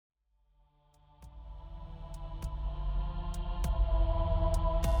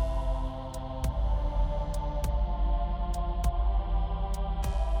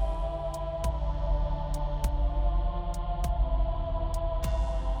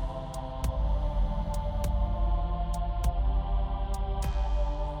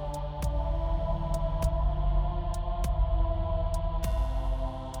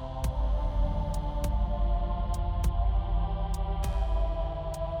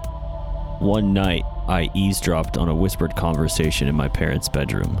One night, I eavesdropped on a whispered conversation in my parents'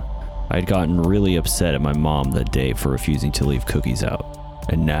 bedroom. I had gotten really upset at my mom that day for refusing to leave cookies out,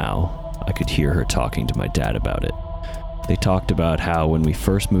 and now I could hear her talking to my dad about it. They talked about how when we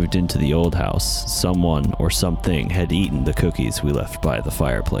first moved into the old house, someone or something had eaten the cookies we left by the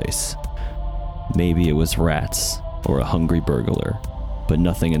fireplace. Maybe it was rats or a hungry burglar, but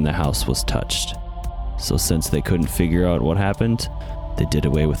nothing in the house was touched. So since they couldn't figure out what happened, they did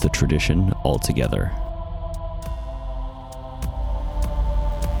away with the tradition altogether.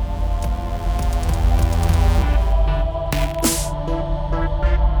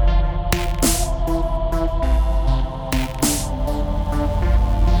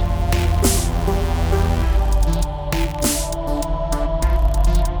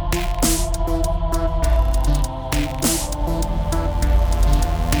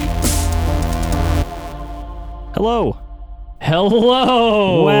 Hello.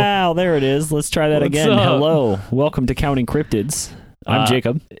 Hello. Wow, there it is. Let's try that What's again. up? Hello. Welcome to Counting Cryptids. I'm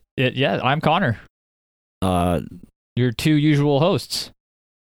Jacob. I'm Connor. Your two usual hosts.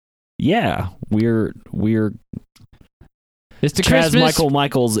 Yeah, we're It's the Chaz Christmas.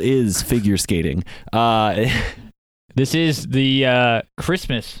 Michaels is figure skating. This is the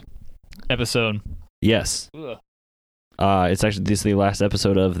Christmas episode. Yes. Ugh. This is the last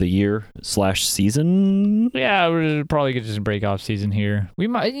episode of the year / season. Yeah, we're probably gonna just break off season here. We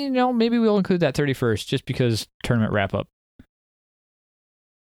might, maybe we'll include that 31st just because tournament wrap up.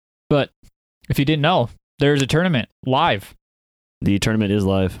 But if you didn't know, there's a tournament live. The tournament is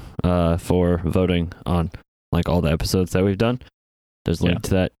live for voting on like all the episodes that we've done. There's a link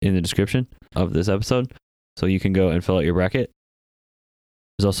to that in the description of this episode, so you can go and fill out your bracket.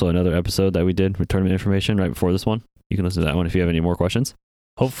 There's also another episode that we did with tournament information right before this one. You can listen to that one if you have any more questions.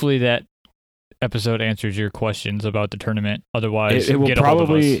 Hopefully that episode answers your questions about the tournament. Otherwise, it will get a hold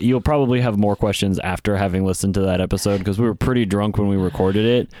of us. you'll probably have more questions after having listened to that episode because we were pretty drunk when we recorded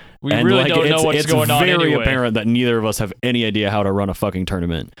it. We and really don't know what's going on It's very anyway. apparent that neither of us have any idea how to run a fucking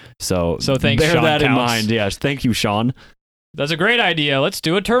tournament. So thanks, bear Sean that in Counts. mind. Yeah, thank you, Sean. That's a great idea. Let's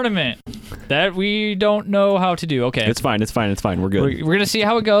do a tournament that we don't know how to do. Okay, It's fine. We're good. we're gonna see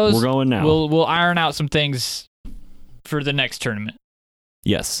how it goes. We're going now. We'll iron out some things for the next tournament.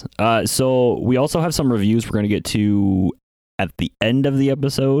 Yes. So we also have some reviews we're going to get to at the end of the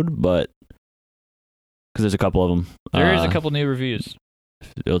episode, but because there's a couple of them. There is a couple new reviews.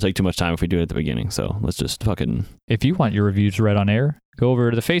 It'll take too much time if we do it at the beginning, so let's just fucking... If you want your reviews read on air, go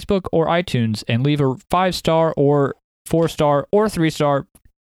over to the Facebook or iTunes and leave a 5-star or 4-star or 3-star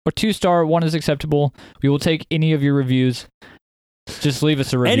or 2-star. One is acceptable. We will take any of your reviews. Just leave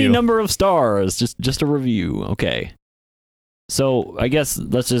us a review. Any number of stars, just a review. Okay. So I guess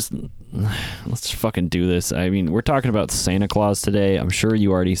let's fucking do this. I mean, we're talking about Santa Claus today. I'm sure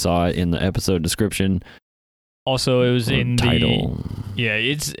you already saw it in the episode description. Also, it was in title.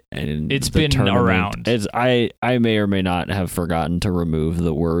 It's It's been around. I may or may not have forgotten to remove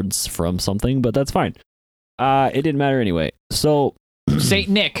the words from something, but that's fine. It didn't matter anyway. So Saint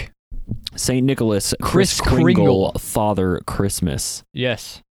Nick. Saint Nicholas, Kris Kringle, Kringle. Father Christmas.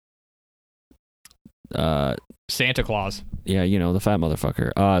 Yes. Santa Claus. Yeah, the fat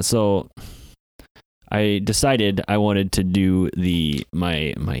motherfucker. So I decided I wanted to do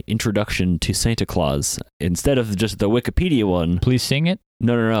my introduction to Santa Claus instead of just the Wikipedia one. Please sing it.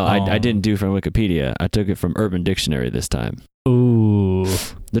 No. Oh. I didn't do from Wikipedia. I took it from Urban Dictionary this time. Ooh.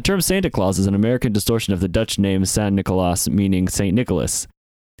 The term Santa Claus is an American distortion of the Dutch name Saint Nicolas, meaning Saint Nicholas.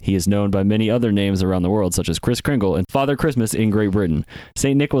 He is known by many other names around the world, such as Kris Kringle and Father Christmas in Great Britain.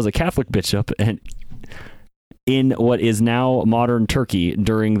 Saint Nick was a Catholic bishop and in what is now modern Turkey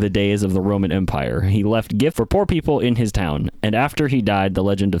during the days of the Roman Empire. He left gifts for poor people in his town, and after he died, the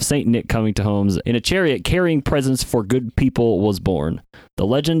legend of Saint Nick coming to homes in a chariot carrying presents for good people was born. The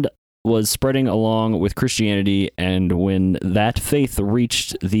legend was spreading along with Christianity, and when that faith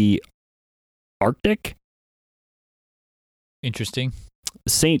reached the Arctic, Interesting.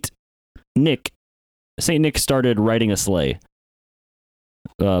 Saint Nick started riding a sleigh,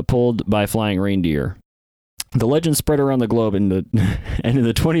 pulled by flying reindeer. The legend spread around the globe and in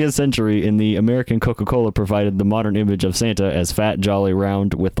the 20th century, in the American Coca-Cola provided the modern image of Santa as fat, jolly,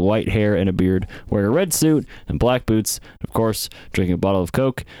 round, with white hair and a beard, wearing a red suit and black boots. Of course, drinking a bottle of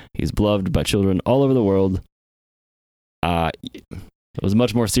Coke. He's beloved by children all over the world. It was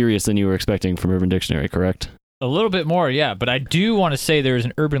much more serious than you were expecting from Urban Dictionary, correct? A little bit more, yeah. But I do want to say there's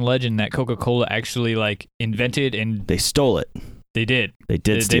an urban legend that Coca-Cola actually invented, and They stole it. they did. They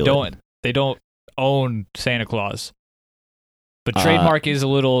did steal it. They don't own Santa Claus, but trademark is a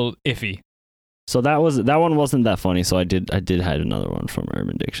little iffy. So that one wasn't that funny. So I did had another one from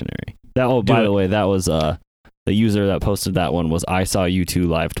Urban Dictionary. By the way, that was the user that posted that one was I Saw You Two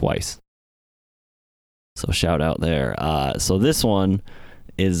live twice. So shout out there. So this one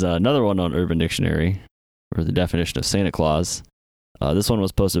is another one on Urban Dictionary, or the definition of Santa Claus. This one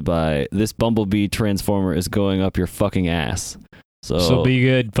was posted by this Bumblebee Transformer is going up your fucking ass. So be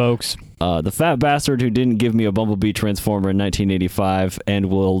good, folks. The fat bastard who didn't give me a Bumblebee Transformer in 1985 and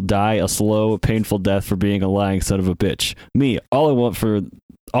will die a slow, painful death for being a lying son of a bitch. Me, all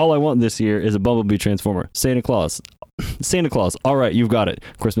I want this year is a Bumblebee Transformer. Santa Claus. Santa Claus. All right, you've got it.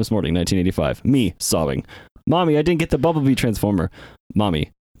 Christmas morning, 1985. Me, sobbing. Mommy, I didn't get the Bumblebee Transformer.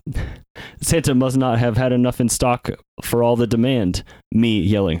 Mommy. Santa must not have had enough in stock for all the demand. Me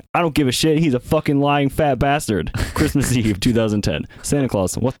yelling, I don't give a shit, he's a fucking lying fat bastard. Christmas Eve 2010. Santa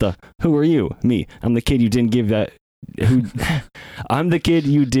Claus, who are you? Me, I'm the kid you didn't give that I'm the kid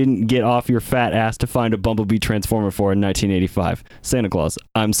you didn't get off your fat ass to find a Bumblebee Transformer for in 1985. Santa Claus,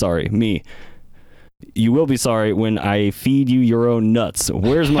 I'm sorry. Me, you will be sorry when I feed you your own nuts.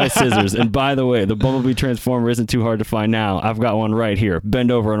 Where's my scissors? And by the way, the Bumblebee Transformer isn't too hard to find now. I've got one right here. Bend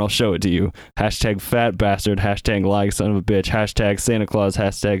over and I'll show it to you. Hashtag fat bastard. Hashtag lying son of a bitch. Hashtag Santa Claus.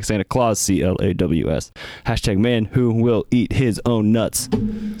 Hashtag Santa Claus CLAWS. Hashtag man who will eat his own nuts.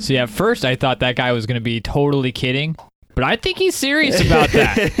 See, at first I thought that guy was going to be totally kidding, but I think he's serious about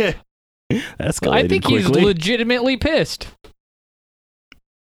that. I think quickly. He's legitimately pissed.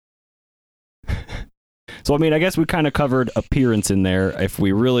 So, I mean, I guess we kind of covered appearance in there. If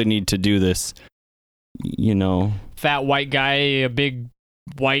we really need to do this, you know. Fat white guy, a big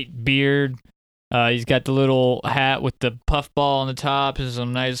white beard. He's got the little hat with the puffball on the top and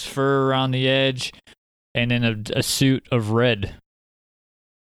some nice fur around the edge. And then a suit of red.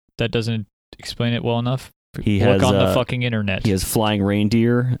 That doesn't explain it well enough. Look on the fucking internet. He has flying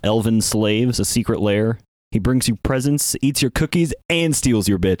reindeer, elven slaves, a secret lair. He brings you presents, eats your cookies, and steals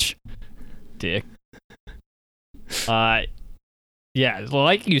your bitch. Dick. Yeah,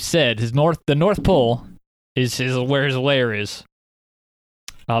 like you said, the North Pole is where his lair is.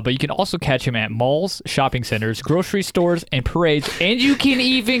 But you can also catch him at malls, shopping centers, grocery stores, and parades. And you can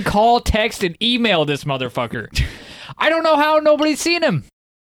even call, text, and email this motherfucker. I don't know how nobody's seen him.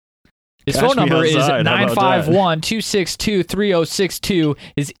 His phone number is 951-262-3062.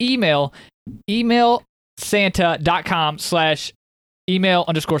 His email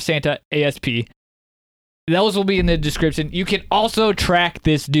santa.com/email_Santa-ASP. Those will be in the description. You can also track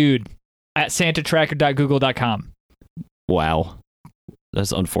this dude at santatracker.google.com. Wow.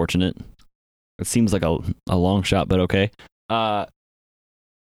 That's unfortunate. It seems like a long shot, but okay.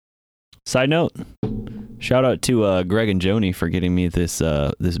 Side note, shout out to Greg and Joni for getting me this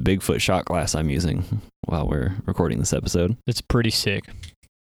Bigfoot shot glass I'm using while we're recording this episode. It's pretty sick.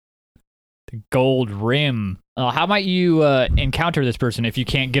 The gold rim. How might you encounter this person if you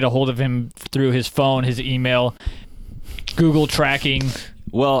can't get a hold of him through his phone, his email, Google tracking?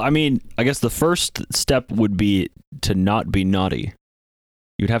 Well, I mean, I guess the first step would be to not be naughty.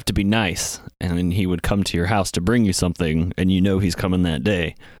 You'd have to be nice, and then he would come to your house to bring you something, and you know he's coming that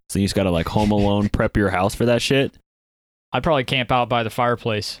day. So you just gotta like Home Alone prep your house for that shit. I'd probably camp out by the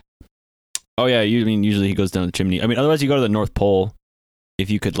fireplace. Oh yeah, usually he goes down the chimney. I mean, otherwise you go to the North Pole if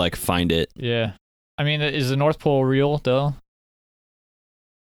you could like find it. Yeah. I mean, is the North Pole real, though?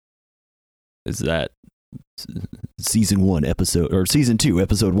 Is that season 2,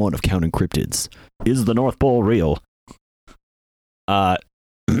 episode 1 of Counting Cryptids? Is the North Pole real? I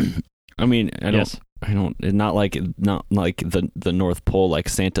mean, not like the North Pole, like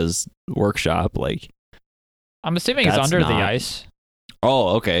Santa's workshop. Like, I'm assuming it's under the ice.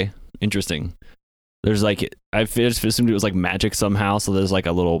 Oh, okay, interesting. There's like, I just assumed it was like magic somehow. So there's like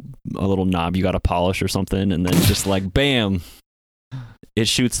a little knob you got to polish or something, and then just like bam, it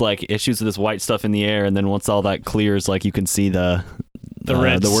shoots this white stuff in the air, and then once all that clears, like you can see the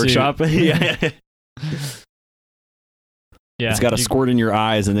red workshop. Yeah. Yeah. It's got a squirt in your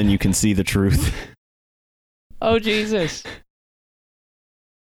eyes, and then you can see the truth. Oh Jesus!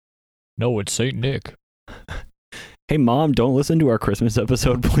 No, it's Saint Nick. Hey, Mom, don't listen to our Christmas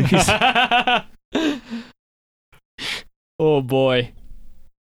episode, please. Oh boy.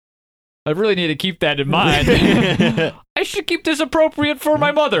 I really need to keep that in mind. I should keep this appropriate for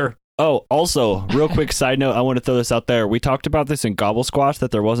my mother. Oh, also, real quick side note, I want to throw this out there. We talked about this in Gobble Squash, that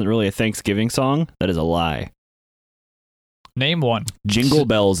there wasn't really a Thanksgiving song. That is a lie. Name one. Jingle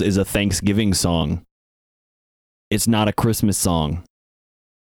Bells is a Thanksgiving song. It's not a Christmas song.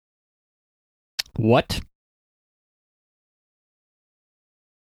 What?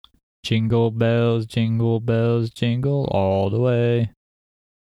 Jingle bells, jingle all the way.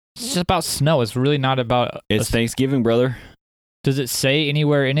 It's just about snow. It's really not about... It's Thanksgiving, brother. Does it say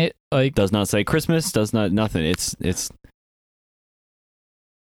anywhere in it? Like, Does not say Christmas. Does not nothing. It's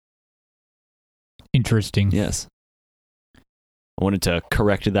interesting. yes. I wanted to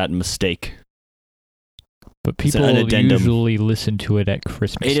correct that mistake. But It's people an addendum. usually listen to it at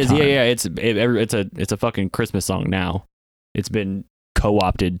Christmas. It is, time. yeah. It's a fucking Christmas song now. It's been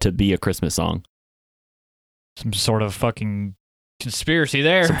co-opted to be a Christmas song. Some sort of fucking conspiracy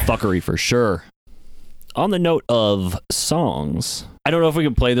there. Some fuckery for sure. On the note of songs, I don't know if we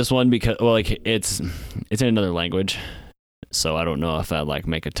can play this one because, well, like it's in another language, so I don't know if that like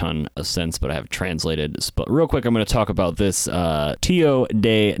make a ton of sense. But I have translated. But real quick, I'm going to talk about this Tio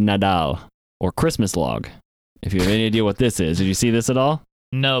de Nadal or Christmas log. If you have any idea what this is, did you see this at all?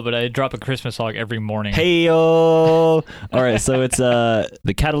 No, but I drop a Christmas log every morning. Hey yo! All right, so it's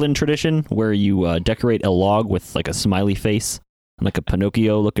the Catalan tradition where you decorate a log with like a smiley face and like a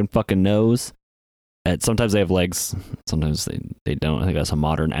Pinocchio looking fucking nose. And sometimes they have legs, sometimes they don't. I think that's a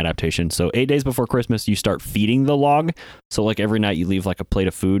modern adaptation. So 8 days before Christmas, you start feeding the log. So like every night you leave like a plate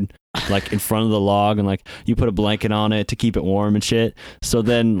of food like in front of the log, and like you put a blanket on it to keep it warm and shit. So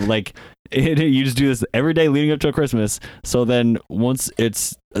then like you just do this every day leading up to Christmas. So then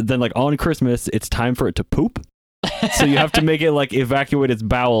like on Christmas, it's time for it to poop. So you have to make it like evacuate its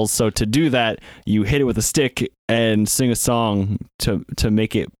bowels. So to do that, you hit it with a stick and sing a song to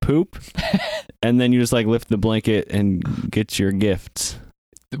make it poop. And then you just like lift the blanket and get your gifts.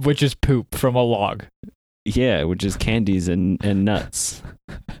 Which is poop from a log. Yeah, which is candies and nuts.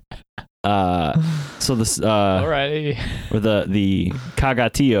 So this Alrighty. or the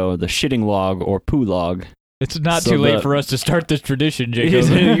cagatillo, the shitting log or poo log. It's not So too late for us to start this tradition, Jacob.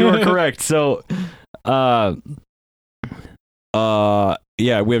 You are correct. So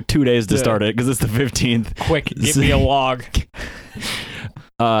yeah, we have 2 days to start it because it's the 15th. Quick, give me a log.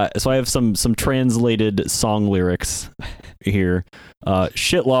 So I have some translated song lyrics here.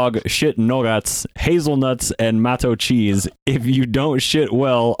 Shit log, shit nuggets, hazelnuts, and matto cheese. If you don't shit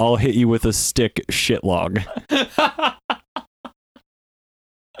well, I'll hit you with a stick, shit log.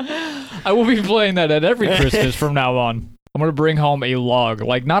 I will be playing that at every Christmas from now on. I'm going to bring home a log.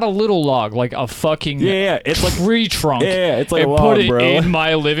 Like, not a little log, like a fucking It's like tree trunk. yeah, it's like and a put log, it bro. in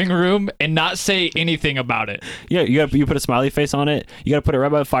my living room and not say anything about it. Yeah, you put a smiley face on it. You got to put it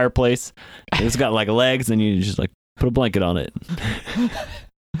right by the fireplace. It's got like legs, and you just like put a blanket on it.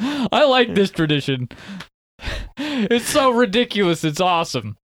 I like this tradition. It's so ridiculous. It's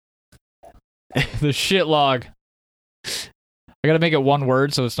awesome. The shit log. I got to make it one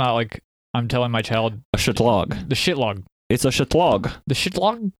word so it's not like I'm telling my child. A shit log. The shit log. It's a shit log. The shit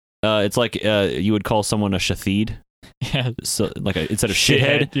log? It's like you would call someone a shatheed. Yeah. So like instead of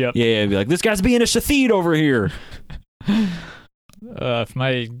Shithead, shithead. yep. Yeah, it'd be like, this guy's being a shatheed over here. If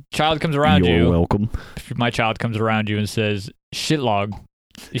my child comes around You're you, welcome. if my child comes around you and says shit log,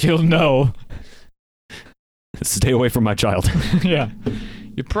 you'll know. Stay away from my child. Yeah.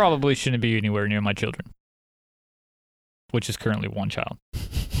 You probably shouldn't be anywhere near my children, which is currently one child.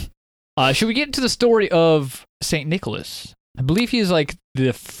 Should we get into the story of St. Nicholas? I believe he's like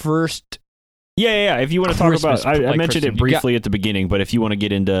the first. Yeah. If you want to talk Christmas, about, I like mentioned Christian. it briefly at the beginning, but if you want to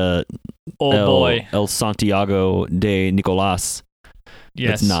get into Boy. El Santiago de Nicolas, Yes.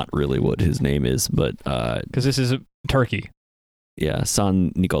 that's not really what his name is, but Because this is Turkey. yeah,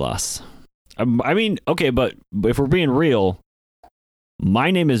 San Nicolas. I mean, okay, but if we're being real, my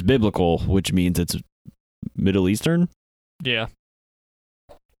name is biblical, which means it's Middle Eastern. Yeah.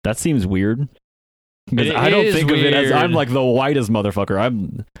 That seems weird. Because It I don't is think of it as weird. I'm like the whitest motherfucker.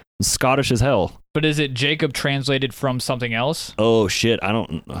 I'm Scottish as hell. But is it Jacob translated from something else? Oh shit, I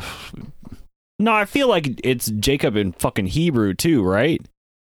don't. No, I feel like it's Jacob in fucking Hebrew too, right?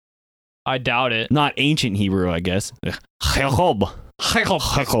 I doubt it. Not ancient Hebrew, I guess. Jacob.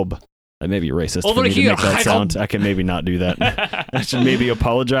 Jacob. That may be racist Over for me to here, make that Jacob. sound. I can maybe not do that. I should maybe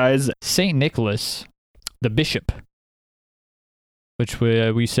apologize. St. Nicholas, the bishop, which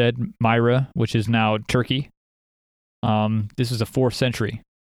we said Myra, which is now Turkey. This is the 4th century.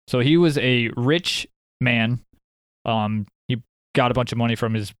 So he was a rich man. He got a bunch of money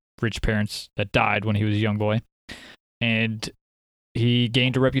from his rich parents that died when he was a young boy. And he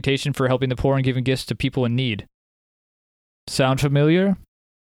gained a reputation for helping the poor and giving gifts to people in need. Sound familiar?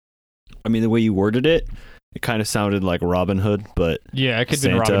 I mean, the way you worded it, it kind of sounded like Robin Hood, but Yeah, it could be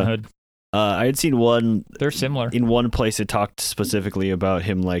Santa. Robin Hood. I had seen one They're similar. in one place. It talked specifically about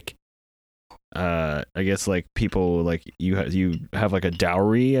him, like, I guess like people like you have like a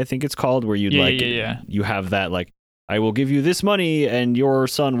dowry, I think it's called, where you'd Yeah. you have that like, I will give you this money and your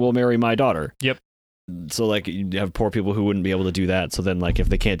son will marry my daughter. Yep. so like you have poor people who wouldn't be able to do that. So then like if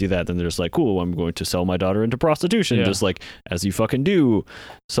they can't do that, then they're just like, cool, I'm going to sell my daughter into prostitution, Yeah. just like as you fucking do.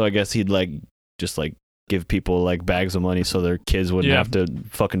 So I guess he'd like just like give people like bags of money so their kids wouldn't Yeah. have to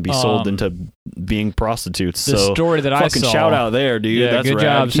fucking be sold into being prostitutes. The So story that I fucking saw. shout out there, dude. Yeah, That's good rad.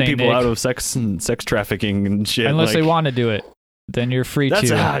 job, Keep Saint people Nick. out of sex trafficking and shit. Unless like, they want to do it, then you're free that's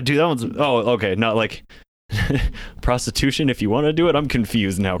to. dude. That one's okay. Not like prostitution. If you want to do it, I'm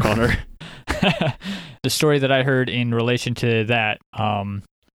confused now, Connor. The story that I heard in relation to that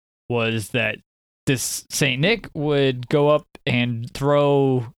was that this Saint Nick would go up and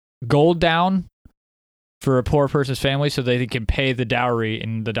throw gold down for a poor person's family so they can pay the dowry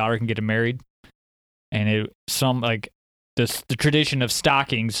and the daughter can get married. And the tradition of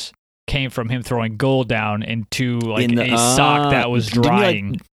stockings came from him throwing gold down into like a sock that was didn't you,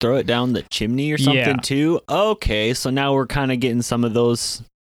 drying. like, throw it down the chimney or something Yeah. too. Okay, so now we're kind of getting some of those.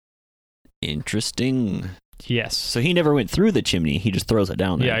 Interesting. Yes. So he never went through the chimney. He just throws it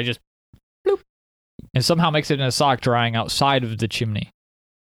down there. Yeah, I just bloop, and somehow makes it in a sock drying outside of the chimney.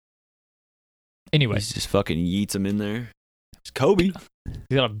 Anyway, He just fucking yeets him in there. It's Kobe. you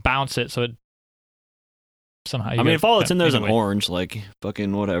gotta bounce it so it somehow. I mean, if all that's in there is an anyway. orange, like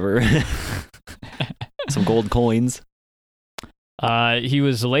fucking whatever. Some gold coins. He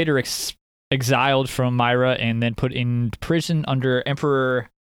was later exiled from Myra and then put in prison under Emperor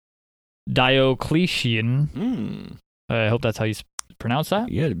Diocletian. I hope that's how you pronounce that.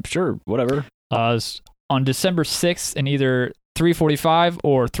 Yeah, sure, whatever. On December 6th, in either 345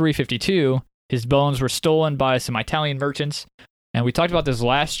 or 352, his bones were stolen by some Italian merchants. And we talked about this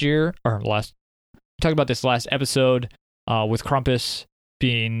last episode with Krampus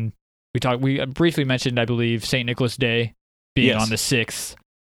being. We briefly mentioned, I believe, St. Nicholas Day being Yes. on the 6th.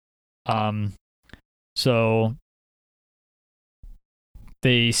 So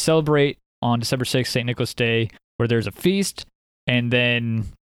they celebrate on December 6th, St. Nicholas Day, where there's a feast, and then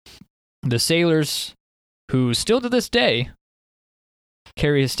the sailors, who still to this day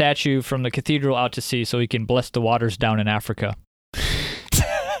carry his statue from the cathedral out to sea so he can bless the waters down in Africa.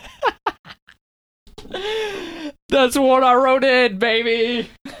 That's what I wrote in, baby.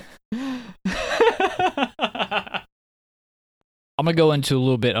 I'm going to go into a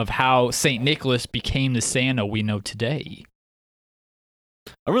little bit of how St. Nicholas became the Santa we know today.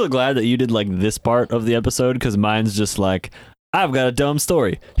 I'm really glad that you did like this part of the episode because mine's just like, I've got a dumb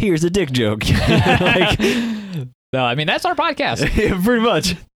story. Here's a dick joke. Like, No, I mean, that's our podcast. pretty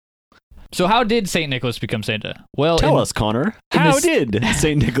much. So how did St. Nicholas become Santa? Well, Tell us, Connor. How this- did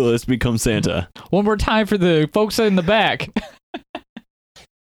St. Nicholas become Santa? one more time for the folks in the back.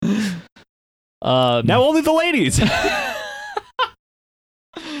 Now only the ladies.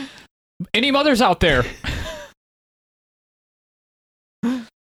 Any mothers out there?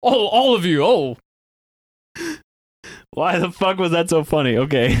 Oh, all of you. Oh, Why the fuck was that so funny?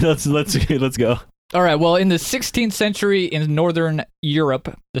 Okay, let's go. all right. Well, in the 16th century in Northern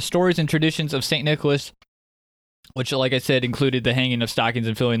Europe, the stories and traditions of St. Nicholas, which, like I said, included the hanging of stockings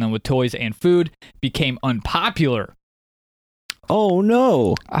and filling them with toys and food, became unpopular. Oh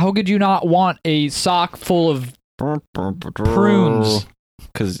no. How could you not want a sock full of prunes?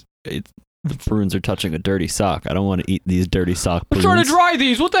 Because the prunes are touching a dirty sock. I don't want to eat these dirty sock I'm prunes. trying to dry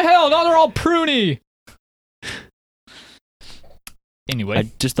these. What the hell? Now they're all pruny. Anyway.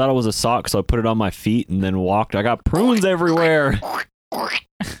 I just thought it was a sock, so I put it on my feet and then walked. I got prunes everywhere.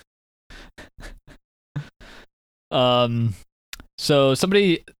 So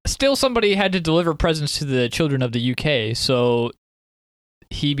somebody had to deliver presents to the children of the UK, so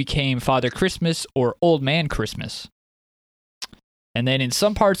he became Father Christmas or Old Man Christmas. And then in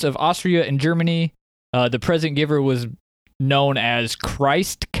some parts of Austria and Germany, the present giver was known as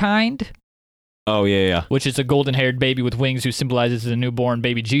Christkind, Oh yeah. which is a golden-haired baby with wings who symbolizes the newborn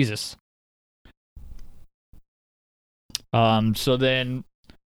baby Jesus. So then,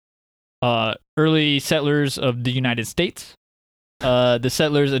 early settlers of the United States, the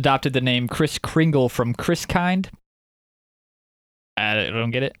settlers adopted the name Kris Kringle from Christkind. I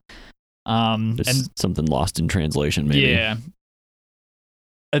don't get it. There's And something lost in translation, maybe. yeah.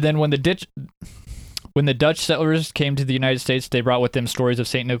 And then when the Dutch settlers came to the United States, they brought with them stories of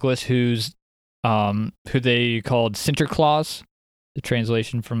Saint Nicholas, who they called Sinterklaas, the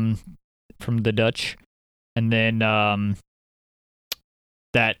translation from the Dutch, and then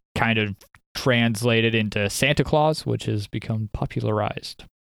that kind of translated into Santa Claus, which has become popularized.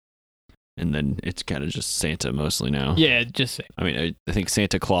 And then it's kind of just Santa mostly now. Yeah, just I mean, I think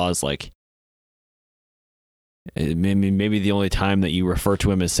Santa Claus, like, maybe the only time that you refer to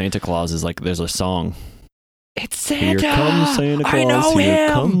him as Santa Claus is like there's a song. It's Santa. Here comes Santa Claus. I know Here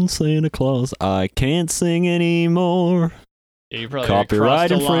him. comes Santa Claus. I can't sing anymore. You probably Copyright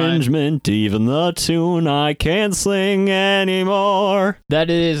crossed the line. infringement. Even the tune I can't sing anymore. That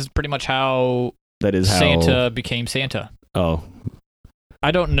is pretty much how That is how Santa became Santa. Oh,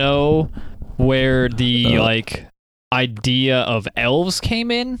 I don't know where the Oh. like idea of elves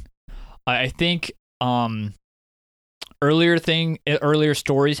came in. I think earlier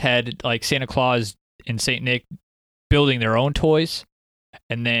stories had like Santa Claus and Saint Nick building their own toys,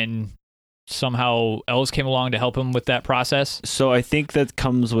 and then somehow elves came along to help him with that process. so I think that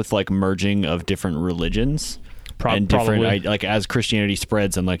comes with like merging of different religions. And different, Probably. like as Christianity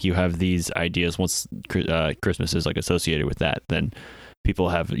spreads and like you have these ideas once Christmas is like associated with that, then people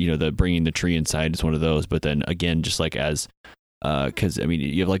have, the bringing the tree inside is one of those. But then again, just like as because I mean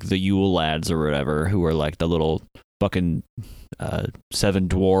you have like the Yule lads or whatever who are like the little fucking 7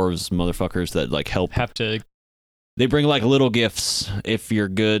 dwarves motherfuckers that like help. Have to. They bring like little gifts if you're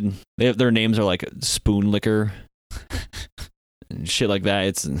good. Their names are like Spoon Licker and shit like that.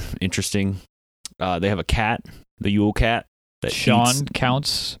 It's interesting. They have a cat, the Yule cat, that Sean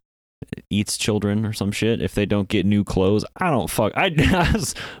counts. eats children or some shit if they don't get new clothes. I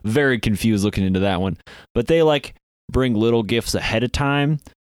was very confused looking into that one. But they like bring little gifts ahead of time.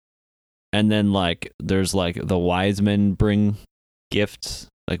 And then like there's like the wise men bring gifts,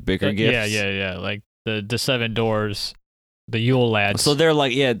 like bigger gifts. Yeah. Like the 7 doors, the Yule lads. So they're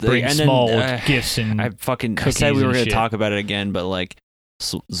like, bring and small then, gifts and I cookies said we were and going to shit. talk about it again, but like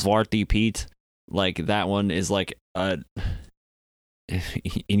Svarty Pete, like that one is like a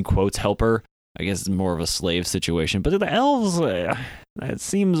in quotes helper. I guess it's more of a slave situation. But the elves, that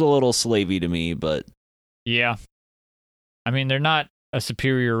seems a little slavey to me. But Yeah. I mean, they're not a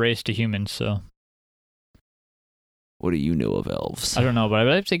superior race to humans, so what do you know of elves? I don't know, but I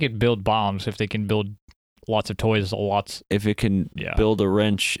bet if they could build bombs, if they can build lots of toys, If it can Yeah. build a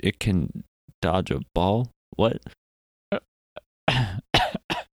wrench, it can dodge a ball. What?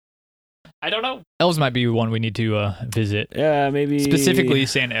 I don't know. Elves might be one we need to visit. Yeah, maybe Specifically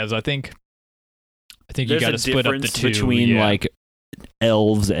Santa elves. I think you There's got a to split up the difference two. between yeah. like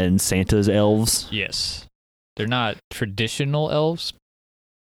elves and Santa's elves. Yes. They're not traditional elves.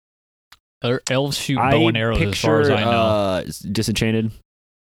 Elves shoot bow and arrows as far as I know. Disenchanted.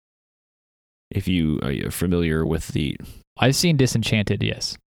 Are you familiar with the I've seen Disenchanted,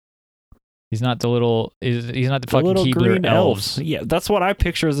 yes. He's not the little he's not the fucking little Keebler green elves. elves? Yeah, that's what I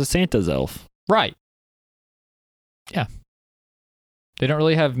picture as a Santa's elf. Right. Yeah. They don't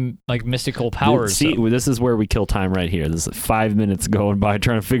really have like mystical powers. See, though. this is where we kill time right here. This is 5 minutes going by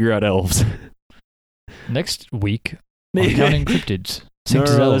trying to figure out elves. Next week, I'm counting cryptids.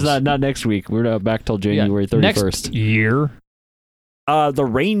 Santa's no, elves. it's not next week. We're not back till January 31st. Next year. The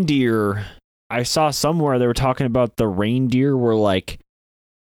reindeer. I saw somewhere they were talking about the reindeer were like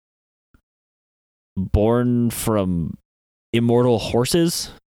born from immortal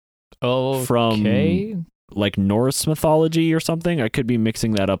horses Okay. from like Norse mythology or something. I could be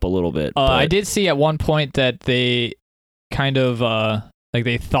mixing that up a little bit. I did see at one point that they kind of like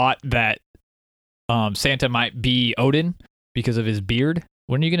they thought that Santa might be Odin because of his beard.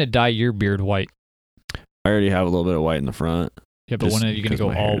 When are you gonna dye your beard white? I already have a little bit of white in the front. Yeah, but when are you gonna because go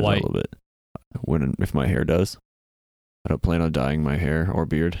my hair all does a white? little bit. If my hair does. I don't plan on dyeing my hair or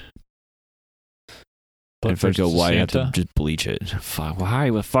beard. But And if I go versus white, I have to Santa? just bleach it. Fuck, why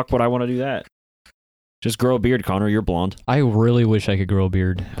the fuck would I want to do that? Just grow a beard, Connor. You're blonde. I really wish I could grow a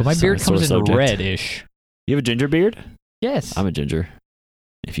beard, but my Sorry, beard comes sore in subject. reddish. You have a ginger beard? Yes, I'm a ginger.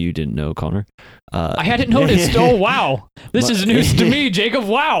 If you didn't know, Connor. I hadn't noticed. Oh wow, this is news to me, Jacob.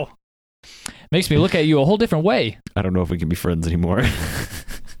 Wow, makes me look at you a whole different way. I don't know if we can be friends anymore.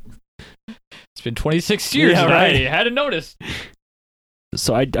 It's been 26 years, Yeah, and right. I hadn't noticed.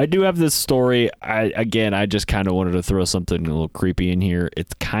 So I do have this story. I just kind of wanted to throw something a little creepy in here.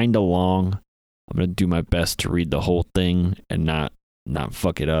 It's kind of long. I'm going to do my best to read the whole thing and not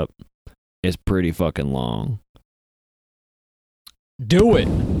fuck it up. It's pretty fucking long. Do it.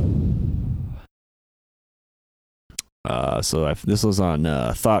 This was on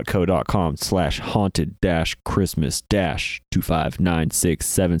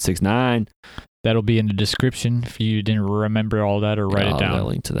thoughtco.com/haunted-christmas-2596769. That'll be in the description if you didn't remember all that or write I'll it have a down.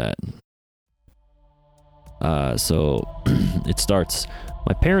 link to that. So it starts.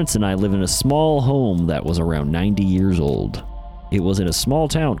 My parents and I live in a small home that was around 90 years old. It was in a small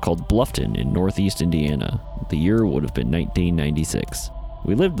town called Bluffton in northeast Indiana. The year would have been 1996.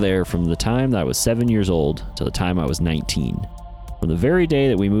 We lived there from the time that I was 7 years old to the time I was 19. From the very day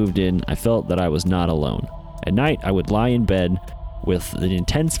that we moved in, I felt that I was not alone. At night, I would lie in bed with an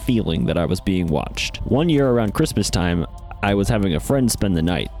intense feeling that I was being watched. One year around Christmas time, I was having a friend spend the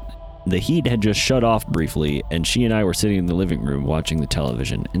night. The heat had just shut off briefly, and she and I were sitting in the living room watching the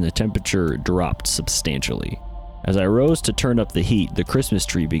television, and the temperature dropped substantially. As I rose to turn up the heat, the Christmas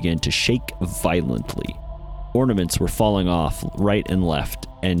tree began to shake violently. Ornaments were falling off right and left,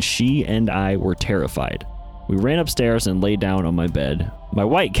 and she and I were terrified. We ran upstairs and lay down on my bed. My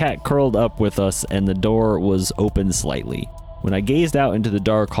white cat curled up with us, and the door was open slightly. When I gazed out into the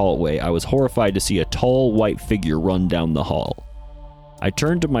dark hallway, I was horrified to see a tall white figure run down the hall. I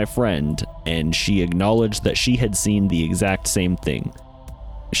turned to my friend, and she acknowledged that she had seen the exact same thing.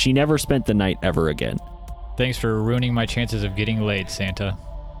 She never spent the night ever again. Thanks for ruining my chances of getting laid, Santa.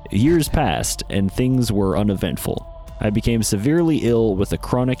 Years passed, and things were uneventful. I became severely ill with a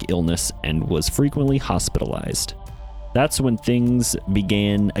chronic illness and was frequently hospitalized. That's when things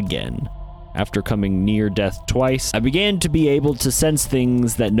began again. After coming near death twice, I began to be able to sense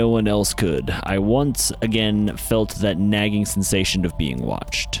things that no one else could. I once again felt that nagging sensation of being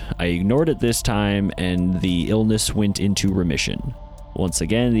watched. I ignored it this time, and the illness went into remission. Once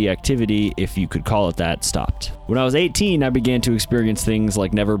again, the activity, if you could call it that, stopped. When I was 18, I began to experience things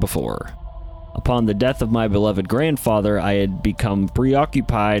like never before. Upon the death of my beloved grandfather, I had become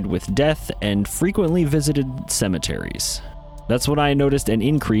preoccupied with death and frequently visited cemeteries. That's when I noticed an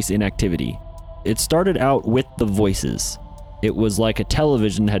increase in activity. It started out with the voices. It was like a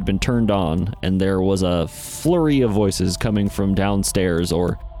television had been turned on, and there was a flurry of voices coming from downstairs,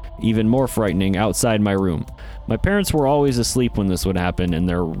 or even more frightening, outside my room. My parents were always asleep when this would happen, and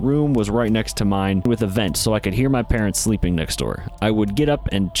their room was right next to mine with a vent, so I could hear my parents sleeping next door. I would get up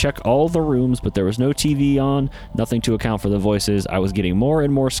and check all the rooms, but there was no TV on, nothing to account for the voices. I was getting more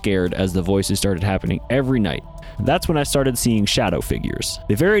and more scared as the voices started happening every night. That's when I started seeing shadow figures.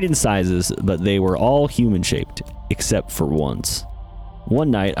 They varied in sizes, but they were all human-shaped, except for once.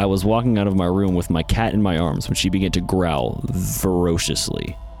 One night, I was walking out of my room with my cat in my arms when she began to growl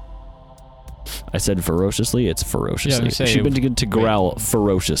ferociously. I said ferociously, it's ferociously. She began to growl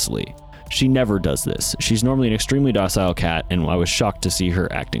ferociously. She never does this. She's normally an extremely docile cat, and I was shocked to see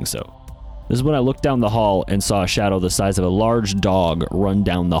her acting so. This is when I looked down the hall and saw a shadow the size of a large dog run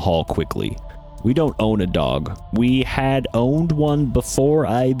down the hall quickly. We don't own a dog. We had owned one before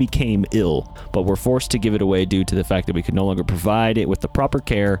I became ill, but were forced to give it away due to the fact that we could no longer provide it with the proper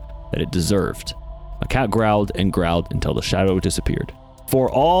care that it deserved. A cat growled and growled until the shadow disappeared. For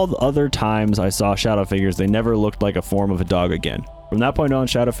all the other times I saw shadow figures, they never looked like a form of a dog again. From that point on,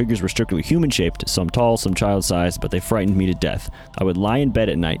 shadow figures were strictly human-shaped, some tall, some child-sized, but they frightened me to death. I would lie in bed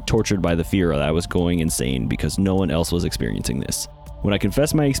at night, tortured by the fear that I was going insane because no one else was experiencing this. When I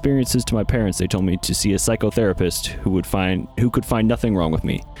confessed my experiences to my parents, they told me to see a psychotherapist who could find nothing wrong with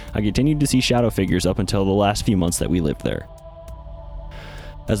me. I continued to see shadow figures up until the last few months that we lived there.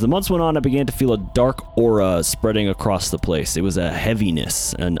 As the months went on, I began to feel a dark aura spreading across the place. It was a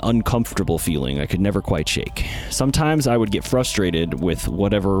heaviness, an uncomfortable feeling I could never quite shake. Sometimes I would get frustrated with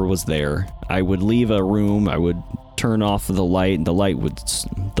whatever was there. I would leave a room, I would turn off the light, and the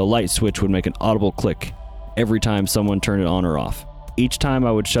light switch would make an audible click every time someone turned it on or off. Each time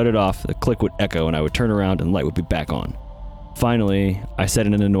I would shut it off, the click would echo, and I would turn around and the light would be back on. Finally, I said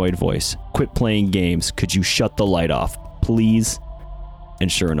in an annoyed voice, "Quit playing games. Could you shut the light off, please?"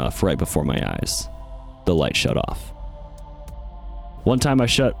 And sure enough, right before my eyes, the light shut off. One time I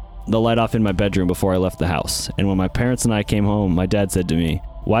shut the light off in my bedroom before I left the house, and when my parents and I came home, my dad said to me,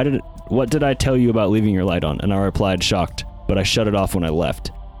 "What did I tell you about leaving your light on?" And I replied, shocked, "But I shut it off when I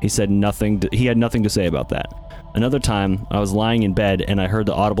left." He said he had nothing to say about that. Another time, I was lying in bed and I heard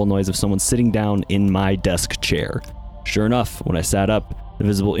the audible noise of someone sitting down in my desk chair. Sure enough, when I sat up, the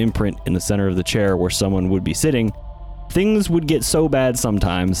visible imprint in the center of the chair where someone would be sitting, things would get so bad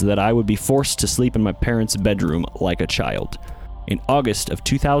sometimes that I would be forced to sleep in my parents' bedroom like a child. In August of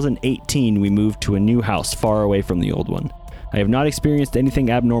 2018, we moved to a new house far away from the old one. I have not experienced anything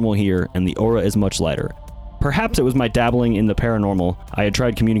abnormal here, and the aura is much lighter. Perhaps it was my dabbling in the paranormal. I had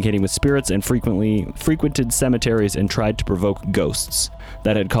tried communicating with spirits and frequented cemeteries and tried to provoke ghosts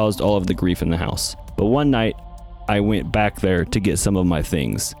that had caused all of the grief in the house. But one night, I went back there to get some of my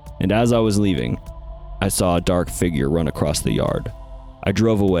things, and as I was leaving, I saw a dark figure run across the yard. I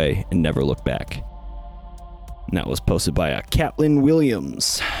drove away and never looked back. And that was posted by Catlin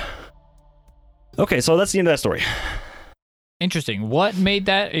Williams. Okay, so that's the end of that story. Interesting. What made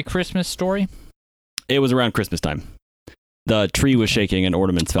that a Christmas story? It was around Christmas time. The tree was shaking and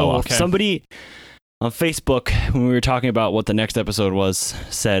ornaments fell off. Somebody on Facebook, when we were talking about what the next episode was,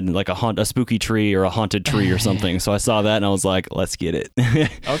 said like a spooky tree or a haunted tree or something. So I saw that and I was like, let's get it.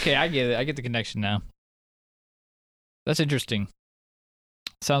 Okay, I get it. I get the connection now. That's interesting.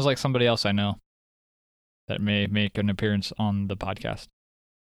 Sounds like somebody else I know that may make an appearance on the podcast.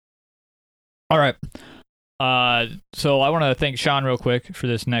 All right. So I want to thank Sean real quick for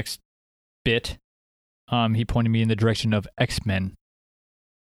this next bit. He pointed me in the direction of X-Men.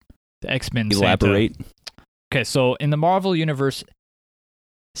 The X-Men Elaborate. Santa. Okay, so in the Marvel Universe,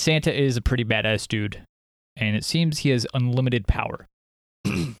 Santa is a pretty badass dude, and it seems he has unlimited power.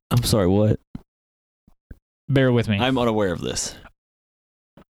 I'm sorry, what? Bear with me. I'm unaware of this.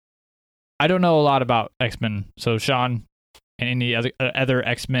 I don't know a lot about X-Men, so Sean and any other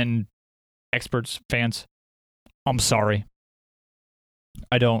X-Men experts, fans, I'm sorry.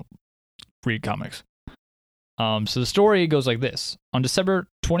 I don't read comics. So the story goes like this. On December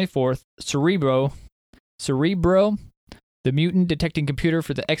 24th, Cerebro, the mutant detecting computer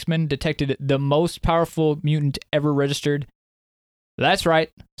for the X-Men, detected the most powerful mutant ever registered. That's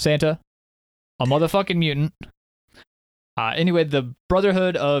right, Santa. A motherfucking mutant. Anyway, the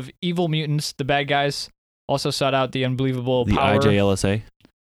Brotherhood of Evil Mutants, the bad guys, also sought out the unbelievable The power. IJLSA?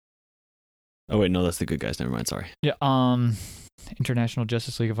 Oh, wait, no, that's the good guys. Never mind, sorry. Yeah, International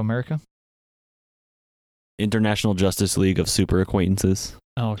Justice League of America. International Justice League of Super Acquaintances.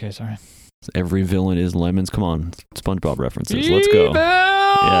 Oh, okay, sorry. Every villain is lemons. Come on, SpongeBob references. Let's go. Evil!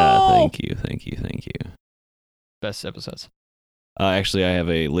 Yeah, thank you. Best episodes. Actually, I have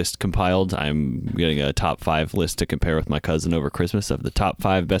a list compiled. I'm getting a top 5 list to compare with my cousin over Christmas of the top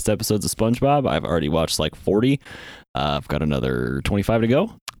 5 best episodes of SpongeBob. I've already watched like 40. I've got another 25 to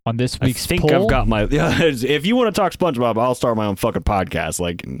go. On this week's I think poll, I've got my... Yeah, if you want to talk SpongeBob, I'll start my own fucking podcast.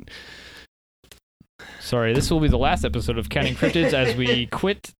 Like... Sorry, this will be the last episode of Counting Cryptids as we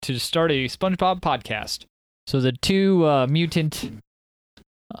quit to start a SpongeBob podcast. So the two mutant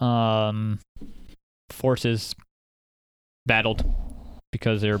forces battled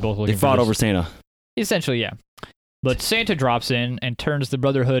because they were both looking They fought for this. over Santa. Essentially, yeah. But Santa drops in and turns the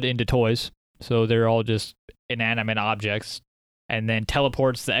Brotherhood into toys. So they're all just inanimate objects. And then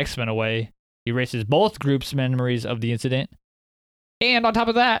teleports the X-Men away. Erases both groups' memories of the incident. And on top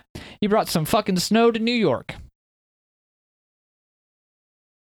of that, he brought some fucking snow to New York.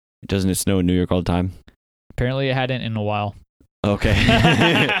 Doesn't it snow in New York all the time? Apparently it hadn't in a while. Okay.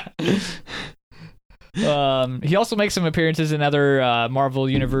 He also makes some appearances in other Marvel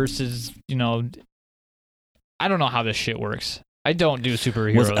universes. You know, I don't know how this shit works. I don't do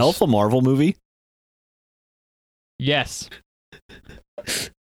superheroes. Was Elf a Marvel movie? Yes.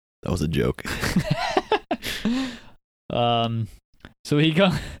 That was a joke. So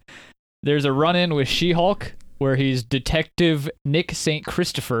there's a run-in with She-Hulk where he's Detective Nick St.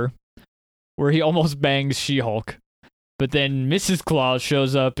 Christopher, where he almost bangs She-Hulk. But then Mrs. Claus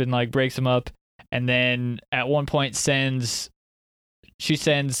shows up and like breaks him up, and then at one point sends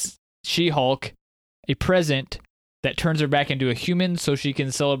She-Hulk a present that turns her back into a human so she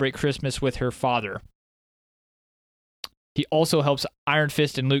can celebrate Christmas with her father. He also helps Iron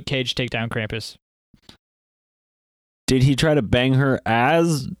Fist and Luke Cage take down Krampus. Did he try to bang her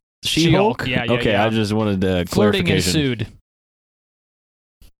as She-Hulk? Yeah. Okay, yeah. I just wanted Flirting clarification. ensued.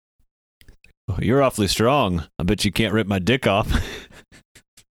 Oh, you're awfully strong. I bet you can't rip my dick off.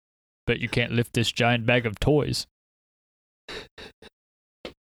 Bet you can't lift this giant bag of toys.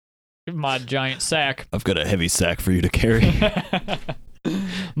 Give my giant sack. I've got a heavy sack for you to carry.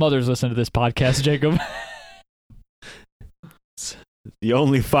 Mothers listen to this podcast, Jacob. The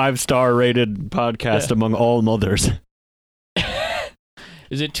only 5-star rated podcast among all mothers.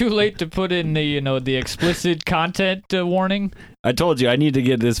 Is it too late to put in the explicit content warning? I told you I need to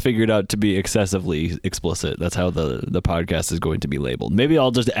get this figured out to be excessively explicit. That's how the podcast is going to be labeled. Maybe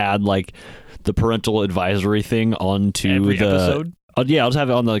I'll just add like the parental advisory thing onto Every the episode. I'll just have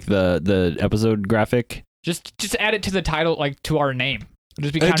it on like the episode graphic. Just add it to the title, like to our name.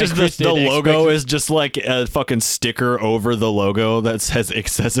 Just be It's Counting just the Cryptid logo expected. is just like a fucking sticker over the logo that says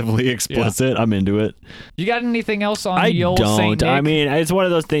excessively explicit. I'm into it. You got anything else on I the old Saint don't. Nick? I mean, it's one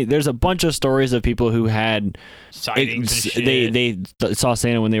of those things. There's a bunch of stories of people who had sightings and shit. they saw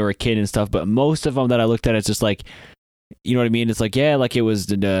Santa when they were a kid and stuff, but most of them that I looked at, it's just like, you know what I mean? It's like, yeah, like it was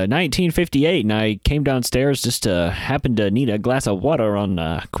 1958, and I came downstairs just to happen to need a glass of water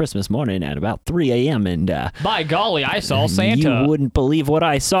on Christmas morning at about 3 a.m. And By golly, I saw Santa. You wouldn't believe what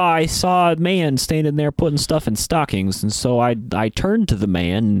I saw. I saw a man standing there putting stuff in stockings, and so I turned to the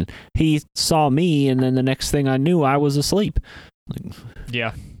man, and he saw me, and then the next thing I knew, I was asleep. Like,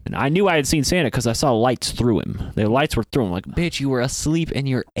 Yeah. and I knew I had seen Santa because I saw lights through him. The lights were through him. Like, bitch, you were asleep and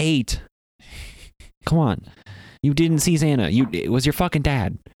you're 8. Come on. You didn't see Santa. It was your fucking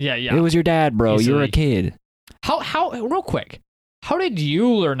dad. Yeah. It was your dad, bro. Easily. You're a kid. How real quick, how did you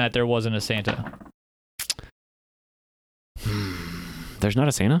learn that there wasn't a Santa? There's not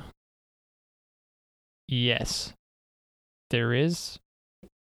a Santa? Yes. There is.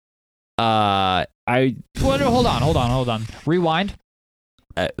 I Hold on. Rewind.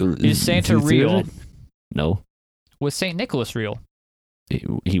 Is Santa real? No. Was St. Nicholas real?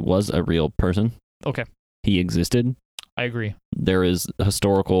 He was a real person. Okay. He existed. I agree. There is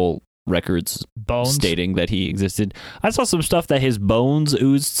historical records Bones. stating that he existed. I saw some stuff that his bones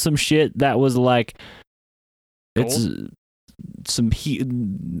oozed some shit that was like it's some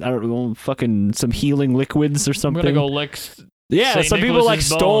I don't know, fucking some healing liquids or something. I'm gonna go lick. Yeah, St. some people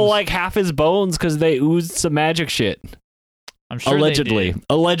Nicholas's like stole bones. like half his bones because they oozed some magic shit. I'm sure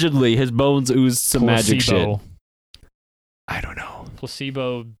Allegedly, his bones oozed some magic shit. Placebo. I don't know.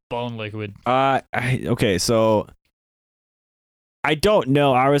 Placebo bone liquid. Okay, so I don't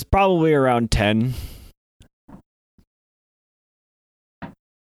know. I was probably around 10.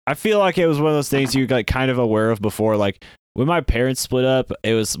 I feel like it was one of those things you got kind of aware of before. Like when my parents split up,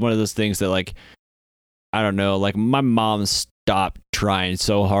 it was one of those things that like, I don't know, like my mom stopped trying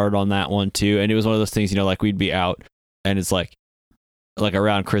so hard on that one too. And it was one of those things, like we'd be out and it's like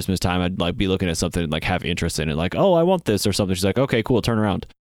around Christmas time, I'd like be looking at something and like have interest in it. Like, oh, I want this or something. She's like, okay, cool. Turn around.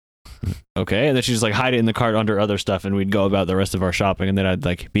 Okay. And then she'd just like hide it in the cart under other stuff. And we'd go about the rest of our shopping. And then I'd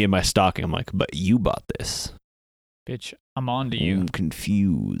like be in my stocking. I'm like, but you bought this. Bitch, I'm on to you. I'm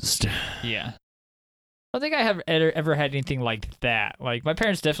confused. Yeah. I don't think I have ever had anything like that. Like, my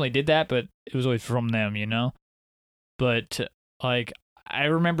parents definitely did that, but it was always from them, But, like, I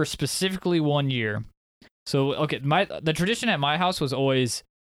remember specifically one year. So, okay, the tradition at my house was always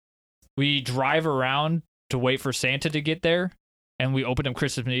we drive around to wait for Santa to get there, and we opened up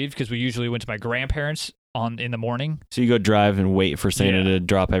Christmas Eve because we usually went to my grandparents in the morning. So you go drive and wait for Santa to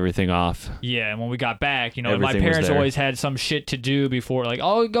drop everything off. Yeah, and when we got back, my Everything was parents there. always had some shit to do before, like,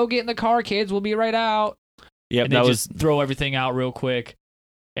 oh, go get in the car, kids, we'll be right out. Yep, And that they was just throw everything out real quick.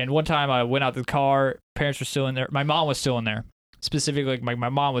 And one time I went out to the car, parents were still in there. My mom was still in there. Specifically, like my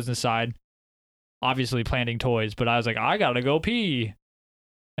mom was inside, obviously planting toys, but I was like, I gotta go pee.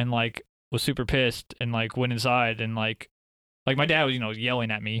 And like was super pissed and like went inside and like my dad was, yelling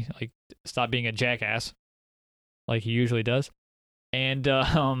at me, like, stop being a jackass. Like he usually does. And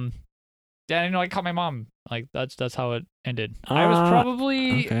Dad, I called my mom. Like that's how it ended. I was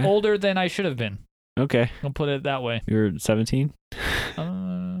probably older than I should have been. okay. I'll put it that way. You were 17?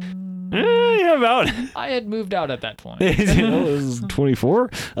 Yeah, about. I had moved out at that point. It was 24.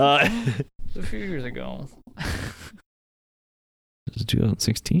 A few years ago. This is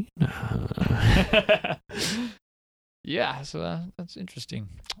 2016. Yeah, so that's interesting.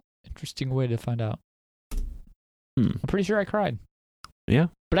 Interesting way to find out. I'm pretty sure I cried. Yeah.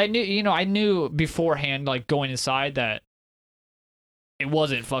 But I knew beforehand, like going inside, that it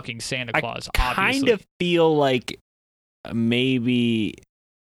wasn't fucking Santa Claus. I kind of feel like maybe,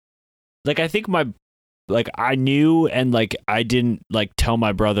 like I think I knew and like I didn't like tell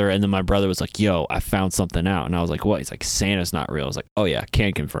my brother, and then my brother was like, yo, I found something out. And I was like, what? He's like, Santa's not real. I was like, oh yeah,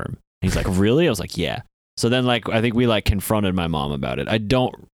 can confirm. He's like, really? I was like, yeah. So then like I think we like confronted my mom about it. I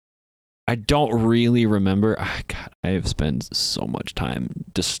don't really remember. God, I have spent so much time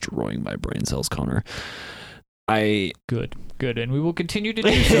destroying my brain cells, Connor. Good, and we will continue to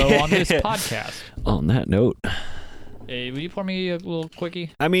do so on this podcast. On that note, hey, will you pour me a little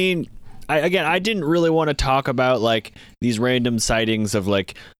quickie? I mean, I didn't really want to talk about like these random sightings of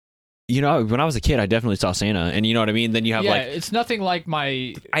like, when I was a kid, I definitely saw Santa, and you know what I mean. Then you have it's nothing like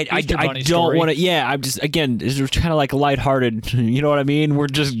my I Bunny don't want to. story. Yeah, I'm just it's kind of like lighthearted. You know what I mean? We're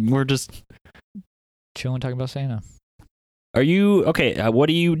just chilling, talking about Santa. Are you okay? What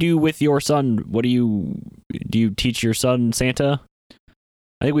do you do with your son? Do you teach your son Santa?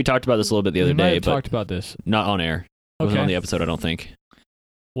 I think we talked about this a little bit the other day, but talked about this. Not on air. It wasn't on the episode, I don't think.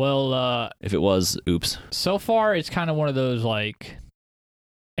 Well, if it was, oops. So far, it's kind of one of those like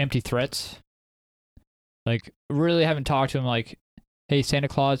empty threats. Like, really haven't talked to him like, hey, Santa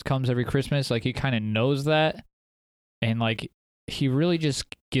Claus comes every Christmas. Like, he kind of knows that, and like he really just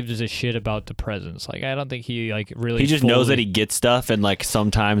gives a shit about the presents. Like, I don't think he like really. He just knows that he gets stuff, and like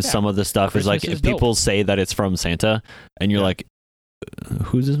sometimes some of the stuff Christmas is like is if people dope. say that it's from Santa, and you're like,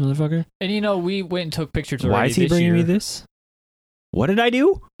 who's this motherfucker? And we went and took pictures already. Why is he bringing me this? What did I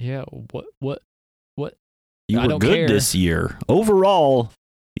do? Yeah. What? You I were don't good care. this year. Overall,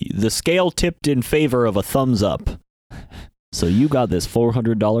 the scale tipped in favor of a thumbs up. So you got this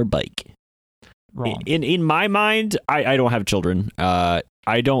 $400 bike. Wrong. In my mind, I don't have children. I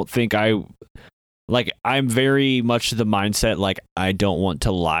don't think I'm very much the mindset like I don't want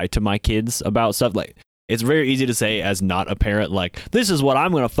to lie to my kids about stuff. Like it's very easy to say as not a parent, like, this is what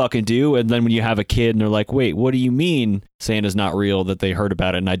I'm going to fucking do. And then when you have a kid and they're like, wait, what do you mean Santa's not real, that they heard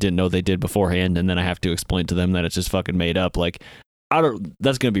about it and I didn't know they did beforehand. And then I have to explain to them that it's just fucking made up. Like,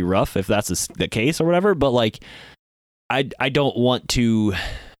 that's going to be rough if that's the case or whatever. But like, I don't want to,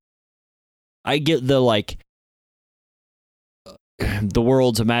 I get the like, the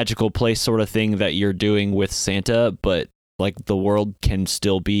world's a magical place sort of thing that you're doing with Santa, but like the world can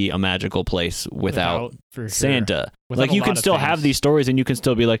still be a magical place without for sure. Santa. Without like you can still have these stories and you can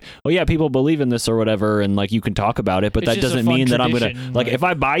still be like, oh yeah, people believe in this or whatever, and like you can talk about it, but It's that just a doesn't fun mean that I'm tradition, gonna like if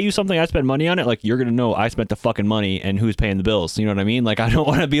I buy you something, I spend money on it, like you're gonna know I spent the fucking money and who's paying the bills. You know what I mean? Like I don't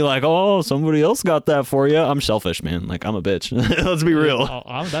want to be like, oh, somebody else got that for you. I'm selfish, man. Like I'm a bitch. Let's be real.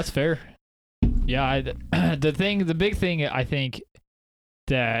 That's fair. Yeah, the big thing I think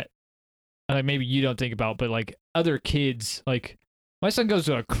that maybe you don't think about, but like other kids, like my son goes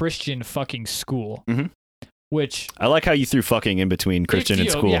to a Christian fucking school, which I like how you threw fucking in between Christian and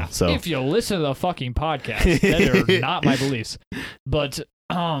school. Yeah, so if you listen to the fucking podcast, that are not my beliefs, but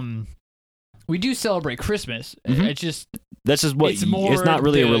we do celebrate Christmas. It's just that's just what it's not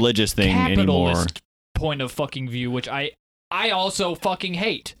really a religious thing anymore. Point of fucking view, which I also fucking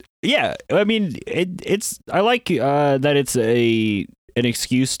hate. Yeah, I mean it's I like that it's an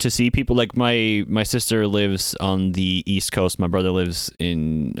excuse to see people. Like my sister lives on the East Coast. My brother lives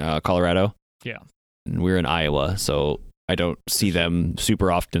in Colorado. Yeah. And we're in Iowa, so I don't see them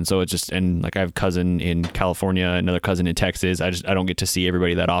super often. So it's just, and like I have a cousin in California, another cousin in Texas. I don't get to see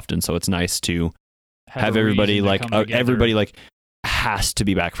everybody that often. So it's nice to have everybody like everybody like has to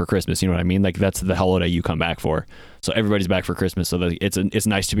be back for Christmas. You know what I mean? Like that's the holiday you come back for. So everybody's back for Christmas. So that it's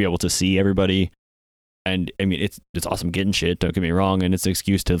nice to be able to see everybody. And I mean, it's awesome getting shit. Don't get me wrong, and it's an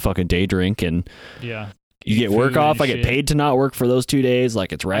excuse to fucking day drink and you get work off. I get paid to not work for those 2 days.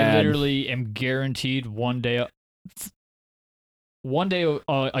 Like it's rad. I literally am guaranteed one day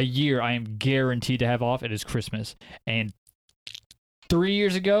a year. I am guaranteed to have off. It is Christmas, and 3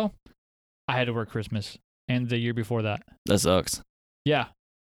 years ago, I had to work Christmas, and the year before that. That sucks. Yeah,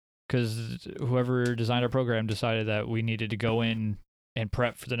 because whoever designed our program decided that we needed to go in and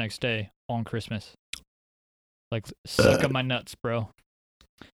prep for the next day on Christmas. Like, suck up my nuts, bro.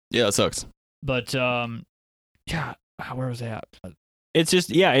 Yeah, it sucks. But, yeah, where was I at? It's just,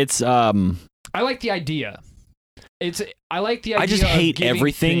 yeah, it's, I like the idea. I like the idea. I just hate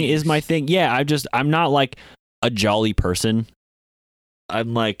everything things. Is my thing. Yeah, I'm not like a jolly person.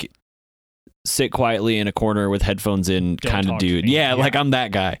 I'm like, sit quietly in a corner with headphones in kind of dude. Yeah, like I'm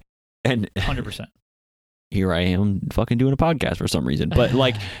that guy. And 100%. Here I am fucking doing a podcast for some reason. But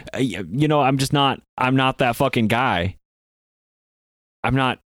like, you know, I'm not that fucking guy.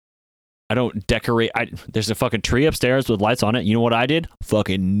 I don't decorate. There's a fucking tree upstairs with lights on it. You know what I did?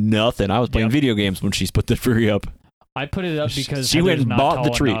 Fucking nothing. I was playing video games when she's put the tree up. I put it up because she went and bought the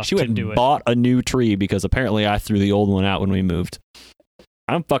tree. She went and bought a new tree because apparently I threw the old one out when we moved.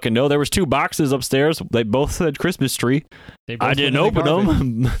 I don't fucking know. There was 2 boxes upstairs. They both said Christmas tree. I didn't open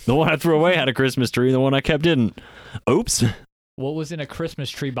them. The one I threw away had a Christmas tree. The one I kept didn't. Oops. What was in a Christmas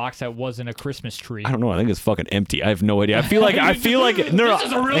tree box that wasn't a Christmas tree? I don't know. I think it's fucking empty. I have no idea. I feel like no. This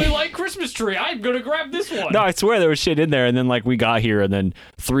is a really light Christmas tree. I'm gonna grab this one. No, I swear there was shit in there, and then like we got here, and then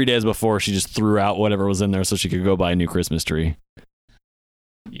 3 days before she just threw out whatever was in there so she could go buy a new Christmas tree.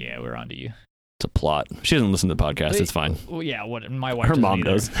 Yeah, we're on to you. It's a plot. She doesn't listen to the podcast. It's fine. Well, yeah, my wife. Her mom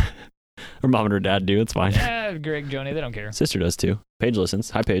either. does. Her mom and her dad do. It's fine. Yeah, Greg, Joni, they don't care. Sister does too. Paige listens.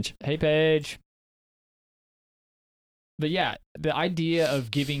 Hi, Paige. Hey, Paige. But yeah, the idea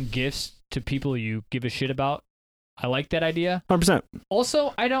of giving gifts to people you give a shit about, I like that idea. 100%.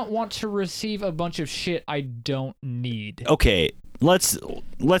 Also, I don't want to receive a bunch of shit I don't need. Okay, let's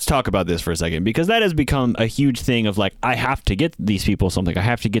talk about this for a second, because that has become a huge thing of like, I have to get these people something. I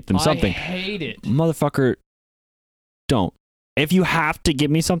have to get them something. I hate it. Motherfucker, don't. If you have to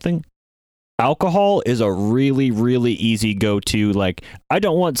give me something, alcohol is a really, really easy go-to. Like, I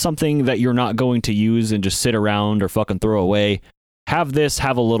don't want something that you're not going to use and just sit around or fucking throw away. Have this,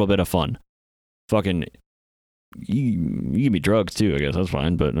 have a little bit of fun. Fucking, you give me drugs too, I guess. That's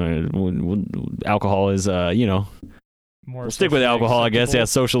fine. But alcohol is, you know, we'll stick with alcohol, acceptable. I guess. Yeah,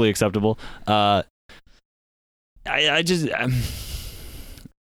 socially acceptable. I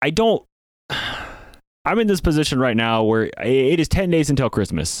don't. I'm in this position right now where it is 10 days until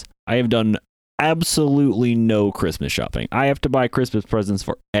Christmas. I have done absolutely no Christmas shopping. I have to buy Christmas presents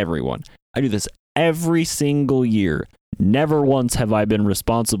for everyone. I do this every single year. Never once have I been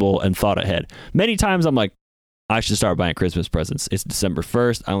responsible and thought ahead. Many times I'm like, I should start buying Christmas presents. It's December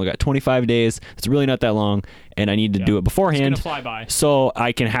 1st. I only got 25 days. It's really not that long, and I need to do it beforehand. It's gonna fly by. So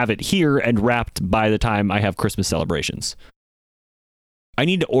I can have it here and wrapped by the time I have Christmas celebrations. I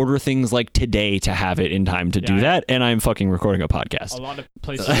need to order things like today to have it in time to do that, and I'm fucking recording a podcast. A lot of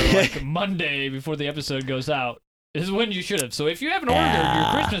places are like Monday before the episode goes out is when you should have. So if you haven't ordered your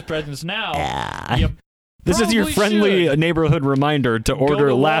Christmas presents now, you this is your friendly neighborhood reminder to order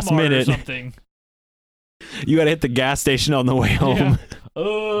to last Walmart minute. or something. You got to hit the gas station on the way home.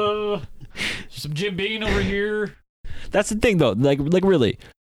 Some Jim Beam over here. That's the thing, though. Like really,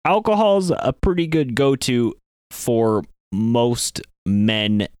 alcohol's a pretty good go-to for most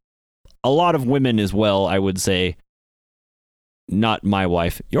men. A lot of women as well, I would say. Not my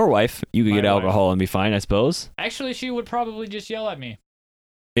wife. Your wife. You could get alcohol and be fine, I suppose. Actually, she would probably just yell at me.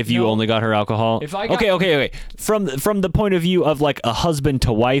 If you only got her alcohol? If I got okay. From the point of view of like a husband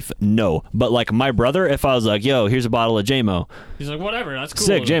to wife, no. But like my brother, if I was like, yo, here's a bottle of JMO. He's like, whatever, that's cool.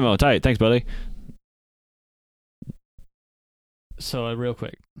 Sick, JMO, tight. Thanks, buddy. So real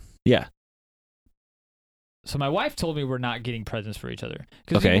quick. Yeah. So my wife told me we're not getting presents for each other.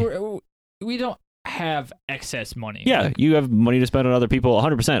 Okay. We don't have excess money. Yeah, like, you have money to spend on other people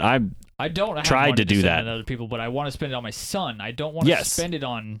 100%. I don't have tried money to do spend that on other people, but I want to spend it on my son. I don't want to spend it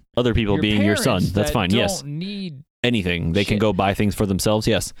on other people your being your son. parents That's that fine. Yes. Don't need anything. They can go buy things for themselves.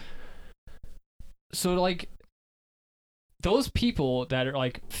 Yes. So like those people that are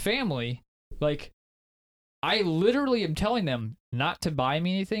like family, like I literally am telling them not to buy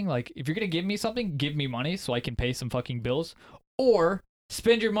me anything. Like if you're going to give me something, give me money so I can pay some fucking bills, or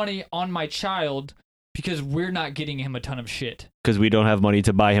spend your money on my child because we're not getting him a ton of shit. Because we don't have money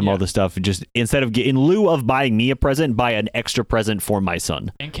to buy him all the stuff. Just instead of in lieu of buying me a present, buy an extra present for my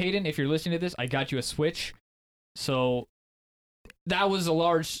son. And Caden, if you're listening to this, I got you a Switch. So that was a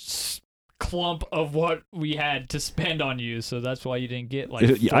large clump of what we had to spend on you, so that's why you didn't get like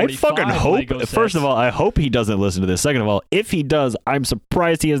 45 I fucking hope Lego sets. First of all, I hope he doesn't listen to this. Second of all, if he does, I'm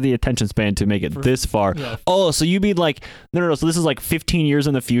surprised he has the attention span to make it this far. Oh, so you mean like no, so this is like 15 years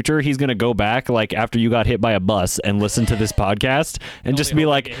in the future, he's gonna go back like after you got hit by a bus and listen to this podcast and just be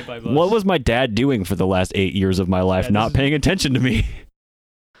like, what was my dad doing for the last 8 years of my life, not paying attention to me?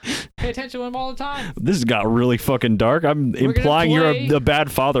 Pay attention to him all the time. This got really fucking dark. I'm implying you're a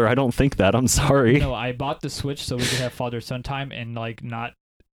bad father. I don't think that. I'm sorry. No, I bought the Switch so we could have father-son time and like not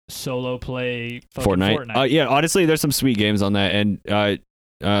solo play Fortnite. Yeah, honestly, there's some sweet games on that.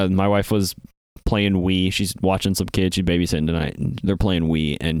 And my wife was playing Wii. She's watching some kids. She's babysitting tonight. And they're playing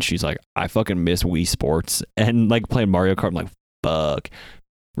Wii. And she's like, I fucking miss Wii Sports. And like playing Mario Kart. I'm like, fuck.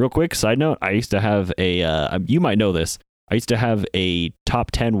 Real quick, side note. I used to have you might know this. I used to have a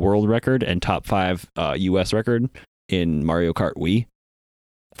top 10 world record and top 5 US record in Mario Kart Wii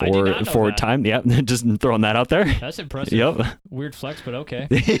for a time. Yeah, just throwing that out there. That's impressive. Yep. Weird flex, but okay.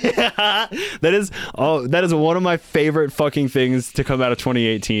 that is one of my favorite fucking things to come out of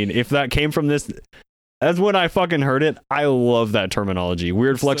 2018. If that came from this, that's when I fucking heard it. I love that terminology.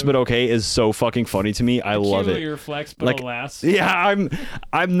 Weird flex, but okay is so fucking funny to me. I love it. Peculiar flex, but alas. Yeah,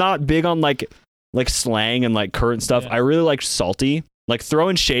 I'm not big on like slang and like current stuff. I really like salty. Like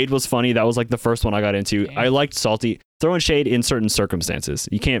throwing shade was funny. That was like the first one I got into. I liked salty. Throwing shade in certain circumstances.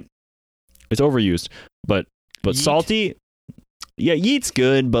 You can't. It's overused. But yeet. Salty. Yeah, yeet's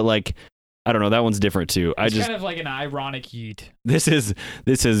good, but like I don't know. That one's different too. It's kind of like an ironic yeet. This is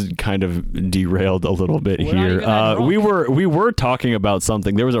kind of derailed a little bit here. We were talking about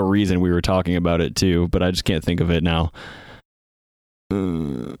something. There was a reason we were talking about it too, but I just can't think of it now. We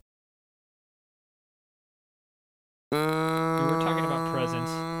were talking about presents.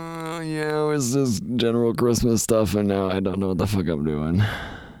 Yeah, it was just general Christmas stuff, and now I don't know what the fuck I'm doing.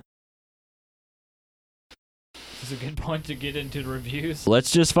 This is a good point to get into reviews.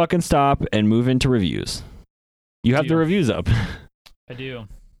 Let's just fucking stop and move into reviews. You have the reviews up. I do.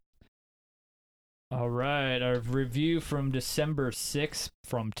 All right, our review from December 6th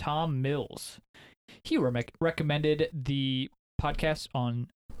from Tom Mills. He recommended the podcast on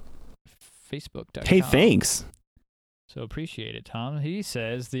Facebook.com. Hey, thanks. So appreciate it, Tom. He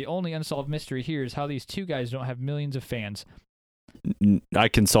says, the only unsolved mystery here is how these two guys don't have millions of fans. I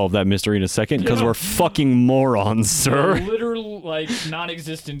can solve that mystery in a second because we're fucking morons, sir. Literal, like,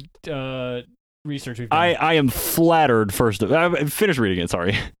 non-existent research we've done. I am flattered, first of finish reading it,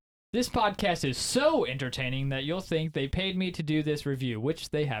 sorry. This podcast is so entertaining that you'll think they paid me to do this review, which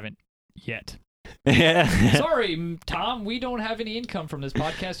they haven't yet. Sorry, Tom, we don't have any income from this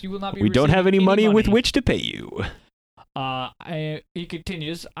podcast. You will not be We don't have any money with which to pay you. He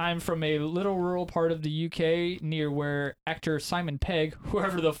continues, I'm from a little rural part of the UK near where actor Simon Pegg,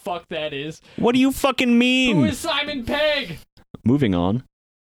 whoever the fuck that is. What do you fucking mean? Who is Simon Pegg? Moving on.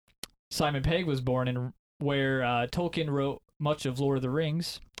 Simon Pegg was born in where Tolkien wrote much of Lord of the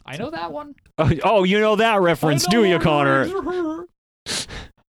Rings. I know that one. Oh, you know that reference, do you, Connor?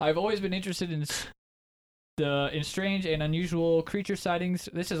 I've always been interested in strange and unusual creature sightings.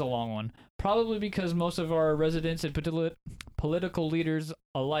 This is a long one. Probably because most of our residents and political leaders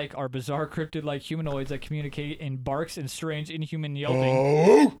alike are bizarre cryptid-like humanoids that communicate in barks and strange inhuman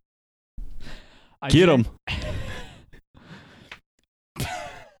yelping. Get him.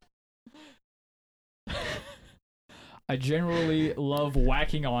 I generally love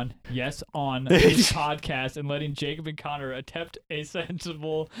whacking on this podcast and letting Jacob and Connor attempt a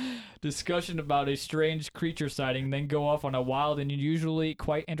sensible discussion about a strange creature sighting, then go off on a wild and usually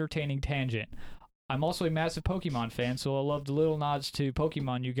quite entertaining tangent. I'm also a massive Pokemon fan, so I love the little nods to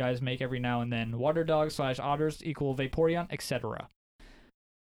Pokemon you guys make every now and then. Water dogs / otters equal Vaporeon, etc.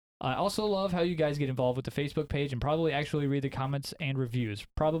 I also love how you guys get involved with the Facebook page and probably actually read the comments and reviews.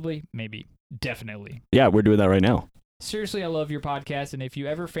 Probably, maybe, definitely. Yeah, we're doing that right now. Seriously, I love your podcast, and if you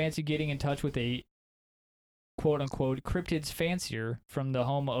ever fancy getting in touch with a quote-unquote cryptids fancier from the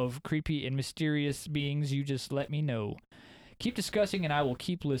home of creepy and mysterious beings, you just let me know. Keep discussing, and I will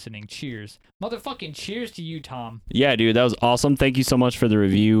keep listening. Cheers. Motherfucking cheers to you, Tom. Yeah, dude, that was awesome. Thank you so much for the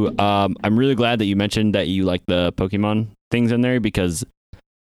review. I'm really glad that you mentioned that you like the Pokemon things in there, because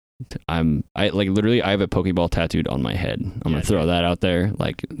I have a Pokeball tattooed on my head. I'm gonna throw that out there.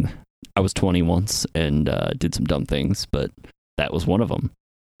 Like, I was 20 once and did some dumb things, but that was one of them.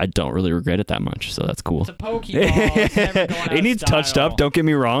 I don't really regret it that much, so that's cool. It's a Pokeball. It's never going out it needs of style. touched up, don't get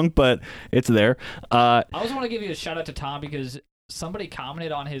me wrong, but it's there. I also want to give you a shout out to Tom because somebody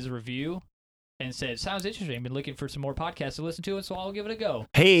commented on his review and said, sounds interesting. I've been looking for some more podcasts to listen to, and so I'll give it a go.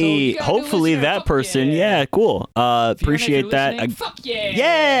 Hey, so hopefully that person, yeah, cool. Appreciate that. Fuck yeah.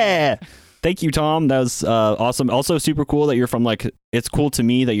 Yeah. Thank you, Tom. That was awesome. Also, super cool that you're from, it's cool to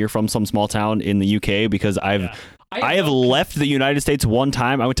me that you're from some small town in the UK, because I have left the United States one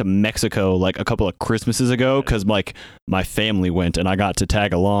time. I went to Mexico a couple of Christmases ago because my family went and I got to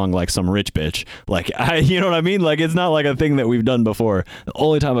tag along like some rich bitch. You know what I mean? It's not like a thing that we've done before. The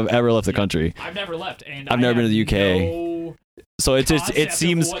only time I've ever left the country. I've never left, and I've never been to the UK. So it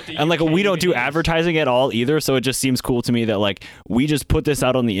seems, and we don't do advertising at all either, so it just seems cool to me that we just put this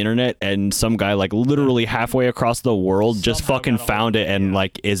out on the internet and some guy literally halfway across the world just fucking found it and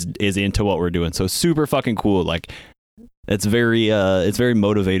is into what we're doing. So super fucking cool. It's very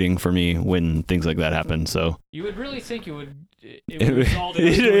motivating for me when things like that happen. So you would really think it would result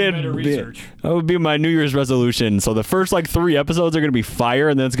in doing better research. That would be my New Year's resolution. So the first 3 episodes are going to be fire,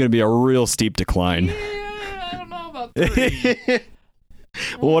 and then it's going to be a real steep decline. Yeah, I don't know about 3.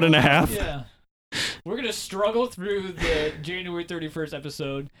 1.5. Yeah. We're going to struggle through the January 31st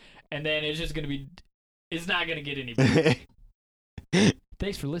episode, and then it's just going to be... It's not going to get any better.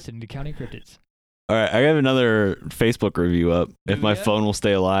 Thanks for listening to Counting Cryptids. All right, I have another Facebook review up, if my phone will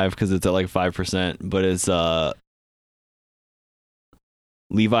stay alive, because it's at 5%, but it's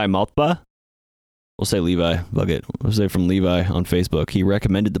Levi Maltba. We'll say Levi. Fuck it. We'll say from Levi on Facebook. He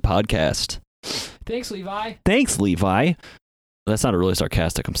recommended the podcast. Thanks, Levi. Thanks, Levi. That sounded really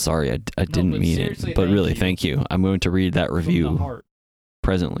sarcastic. I'm sorry. I didn't mean it. But really, thank you. I'm going to read that review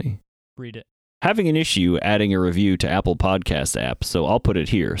presently. Read it. Having an issue adding a review to Apple Podcast app, so I'll put it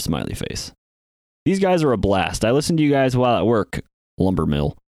here, smiley face. These guys are a blast. I listened to you guys while at work, lumber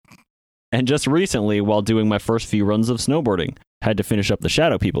mill. And just recently, while doing my first few runs of snowboarding, had to finish up the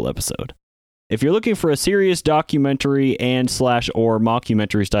Shadow People episode. If you're looking for a serious documentary and/or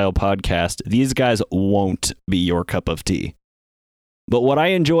mockumentary style podcast, these guys won't be your cup of tea. But what I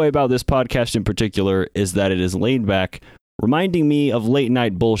enjoy about this podcast in particular is that it is laid back, reminding me of late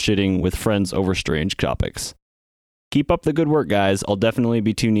night bullshitting with friends over strange topics. Keep up the good work, guys. I'll definitely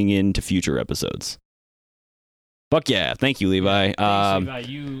be tuning in to future episodes. Fuck yeah. Thank you, Levi. Thanks, Levi.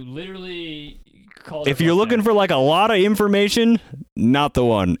 You literally called if you're looking for a lot of information, not the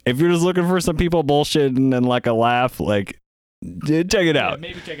one. If you're just looking for some people bullshitting and a laugh, check it out.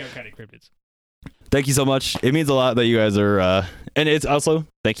 Maybe check out Counting Cryptids. Thank you so much. It means a lot that you guys are, and it's also,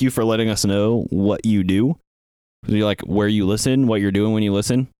 thank you for letting us know what you do. Where you listen, what you're doing when you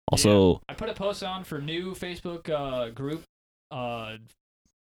listen. Also, I put a post on for new Facebook group,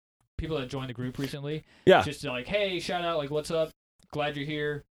 people that joined the group recently. Yeah. Just hey, shout out, what's up? Glad you're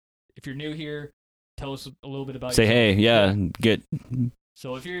here. If you're new here, tell us a little bit about yourself. Say hey, yeah,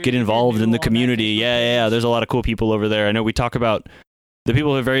 So if you're get involved in the community. Yeah. There's a lot of cool people over there. I know we talk about the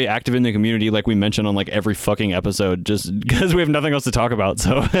people who are very active in the community, like we mentioned on like every fucking episode, just because we have nothing else to talk about.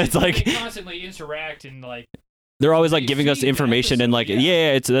 So it's like they constantly interact and like they're always like they giving us feed the information and like episode,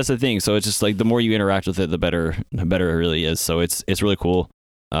 yeah, it's that's the thing. So it's just like the more you interact with it, the better it really is. So it's really cool.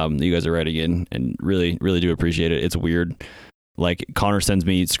 That you guys are writing in and really do appreciate it. It's weird. Like Connor sends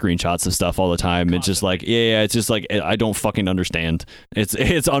me screenshots of stuff all the time. It's just like it's just like I don't fucking understand.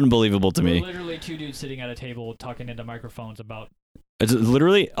 It's unbelievable to me. We're literally two dudes sitting at a table talking into microphones about. It's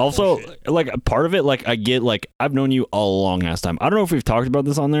literally also bullshit. like a part of it. Like I get like I've known you a long ass time. I don't know if we've talked about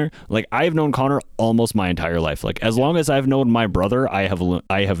this on there. Like I've known Connor almost my entire life. Like as long as I've known my brother, I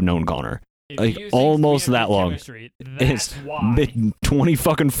have known Connor. If Like you think almost we have that good long. chemistry, that's why. Been 20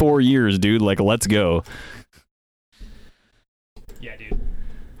 fucking 4 years, dude. Like let's go. Yeah, dude.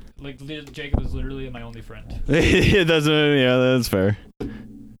 Like Jacob is literally my only friend. That's fair.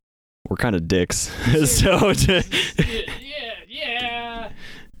 We're kind of dicks. So yeah.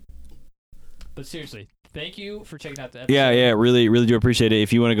 But seriously, thank you for checking out the episode. yeah, really do appreciate it.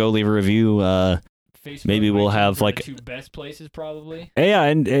 If you want to go leave a review, Facebook, maybe we'll iTunes have are like the two best places probably. yeah,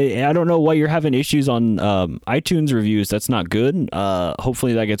 and I don't know why you're having issues on iTunes reviews. That's not good.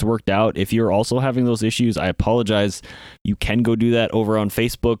 Hopefully that gets worked out. If you're also having those issues, I apologize. You can go do that over on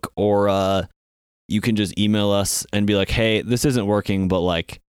Facebook, or you can just email us and be like, "Hey, this isn't working, but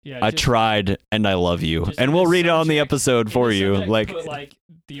like Yeah, I just- tried and I love you," just and in we'll the read it on the subject- episode in for the you. subject, Like, put, like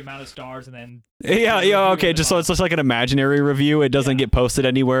the amount of stars and then yeah, review okay. at Just the so it's just like an imaginary review. It doesn't Yeah. get posted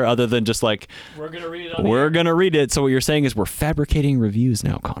anywhere other than just like we're gonna read it on we're the air. gonna read it. So what you're saying is we're fabricating reviews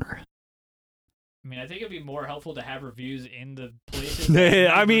now, Connor. I mean, I think it'd be more helpful to have reviews in the places.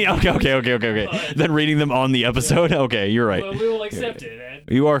 I mean, okay. But- Then reading them on the episode. Okay, you're right. But we will accept it, and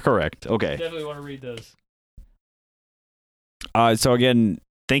You are correct. Okay. definitely want to read those. So again,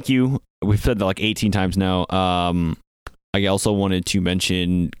 thank you. We've said that like 18 times now. I also wanted to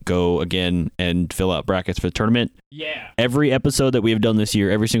mention go again and fill out brackets for the tournament. Yeah. Every episode that we have done this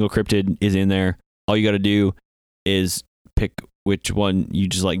year, every single cryptid is in there. All you got to do is pick which one you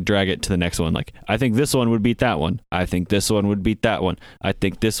just like drag it to the next one. Like, I think this one would beat that one. I think this one would beat that one. I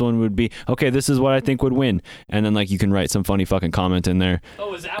think this one would be okay. This is what I think would win. And then like you can write some funny fucking comment in there.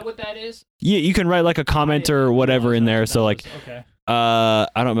 Oh, is that what that is? Yeah, you can write like a comment or whatever in there. So like, okay, I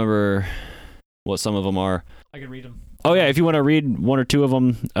don't remember what some of them are. I can read them. Oh yeah, if you want to read one or two of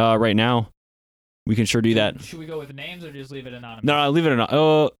them right now, we can sure do that. Should we go with names or just leave it anonymous? No, leave it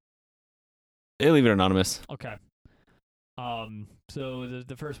leave it anonymous. Okay. So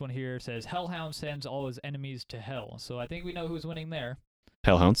the first one here says Hellhound sends all his enemies to hell. So I think we know who's winning there.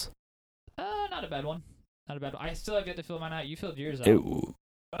 Hellhounds. Not a bad one. Not a bad one. I still have yet to fill mine out. You filled yours out.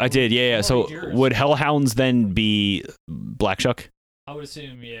 I did, yeah. I'll So read yours. would Hellhounds then be Black Shuck? I would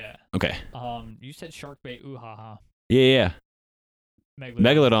assume, yeah. Okay. You said Sharkbait. Ooh ha ha. Yeah.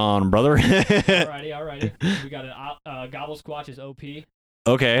 Megalodon, brother. Alrighty. We got an Gobble Squatch is OP.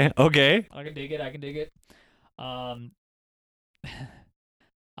 Okay. I can dig it. I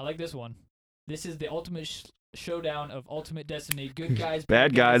like this one. This is the ultimate showdown of ultimate destiny. Good guys,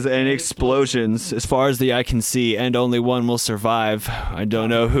 Bad guys, and explosions. As far as the eye can see, and only one will survive. I don't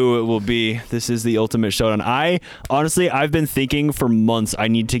know who it will be. This is the ultimate showdown. I've been thinking for months I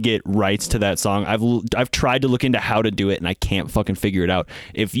need to get rights to that song. I've tried to look into how to do it, and I can't fucking figure it out.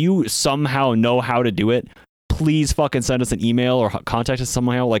 If you somehow know how to do it, please fucking send us an email or contact us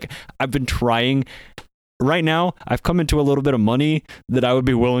somehow. Like, I've been trying. Right now, I've come into a little bit of money that I would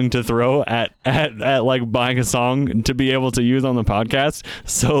be willing to throw at like buying a song to be able to use on the podcast.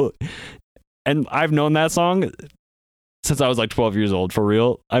 So, and I've known that song since I was like 12 years old, for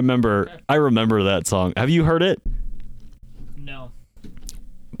real. I remember that song. Have you heard it? No.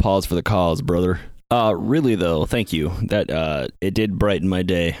 Pause for the cause, brother. Really though, thank you. That it did brighten my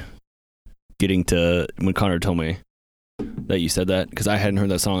day. Getting to when Connor told me that you said that, because I hadn't heard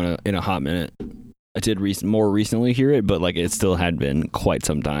that song in a hot minute. I did more recently hear it, but like it still had been quite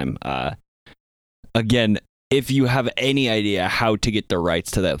some time. Again, if you have any idea how to get the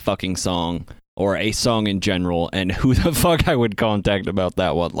rights to that fucking song or a song in general, and who the fuck I would contact about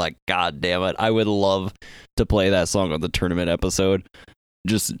that one, like, god damn it, I would love to play that song on the tournament episode.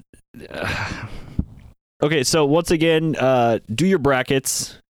 Just okay. So once again, do your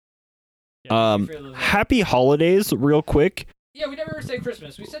brackets. Yeah, Happy holidays, real quick. Yeah, we never said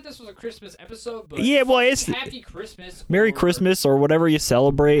Christmas. We said this was a Christmas episode, but Yeah, well, it's Happy Christmas. Merry or- Christmas or whatever you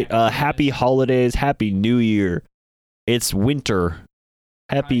celebrate. Happy holidays, Happy New Year. It's winter.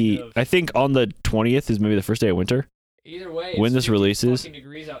 Happy. Kind of. I think on the 20th is maybe the first day of winter. Either way, When it's this 50 releases. fucking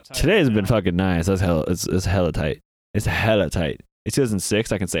degrees outside Today has right been now. fucking nice. That's hella. It's hella tight. It's hella tight. It's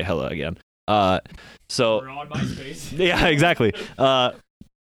 2006. I can say hella again. So We're on MySpace. yeah, exactly.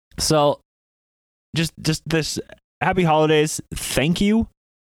 So just this happy holidays. Thank you.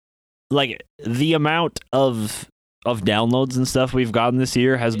 Like the amount of downloads and stuff we've gotten this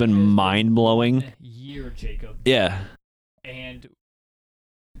year has been mind blowing. Year, Jacob. Yeah. And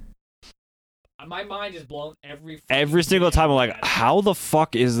my mind is blown every single time. I'm like, how the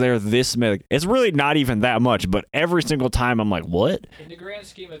fuck is there this many? It's really not even that much, but every single time I'm like, what? In the grand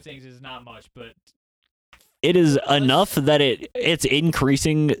scheme of things, it's not much, but it is enough that it's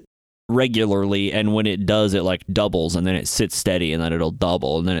increasing regularly, and when it does, it like doubles, and then it sits steady, and then it'll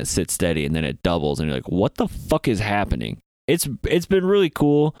double, and then it sits steady, and then it doubles, and you're like, what the fuck is happening? It's been really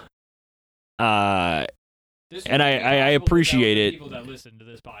cool. And I appreciate it. People that listen to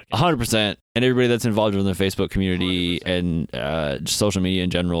this podcast. 100%, and everybody that's involved in the Facebook community 100%. And just social media in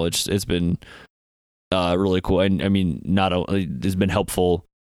general. It's been really cool, and I mean, not only it's been helpful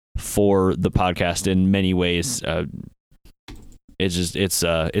for the podcast in many ways.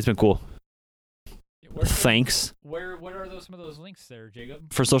 It's been cool. Thanks. What are some of those links there,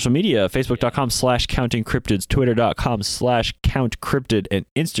 Jacob? For social media, facebook.com/countingcryptids, twitter.com/countcryptid, and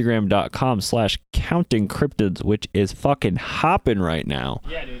instagram.com/countingcryptids, which is fucking hopping right now.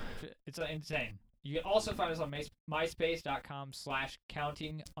 Yeah, dude. It's insane. You can also find us on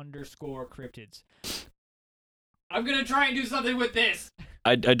myspace.com/counting_cryptids. I'm going to try and do something with this.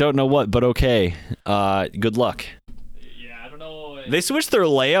 I don't know what, but okay. Good luck. I don't know. They switched their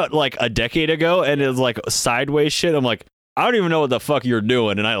layout like a decade ago, and it was like sideways shit. I'm like, I don't even know what the fuck you're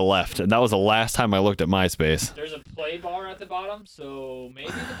doing, and I left. And that was the last time I looked at MySpace. There's a play bar at the bottom, so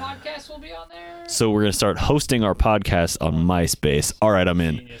maybe the podcast will be on there. So we're gonna start hosting our podcast on MySpace. All right, I'm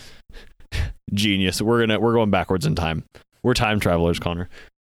in. Genius. We're going backwards in time. We're time travelers, Connor.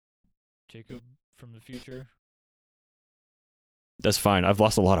 Jacob from the future. That's fine. I've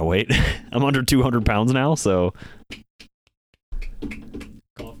lost a lot of weight. I'm under 200 pounds now, so.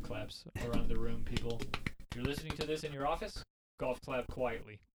 Golf claps around the room, people. If you're listening to this in your office, golf clap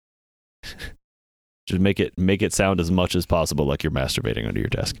quietly. Just make it sound as much as possible like you're masturbating under your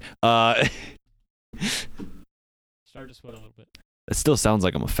desk. Start to sweat a little bit. It still sounds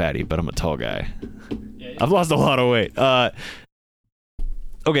like I'm a fatty, but I'm a tall guy. Yeah, I've lost a lot of weight.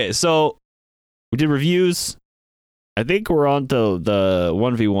 Okay, so we did reviews. I think we're on to the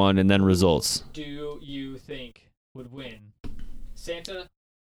 1v1 and then results. Do you think would win? Santa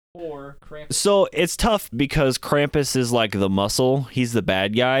or Krampus? So it's tough because Krampus is like the muscle. He's the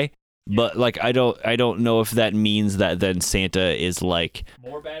bad guy. But like I don't know if that means that then Santa is like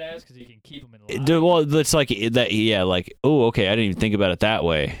more badass because he can keep him in line. Well, it's like that. Yeah, like oh, okay. I didn't even think about it that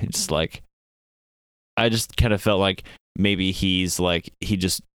way. It's like I just kind of felt like maybe he's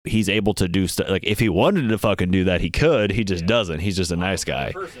able to do stuff. Like if he wanted to fucking do that, he could. He just doesn't. He's just a nice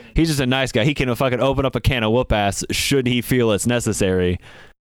guy. He's just a nice guy. He can fucking open up a can of whoop ass should he feel it's necessary.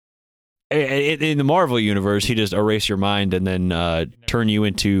 In the Marvel universe, he just erase your mind and then turn you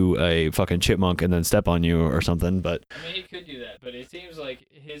into a fucking chipmunk and then step on you or something. But I mean, he could do that, but it seems like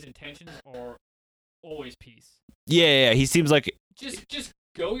his intentions are always peace. Yeah. He seems like just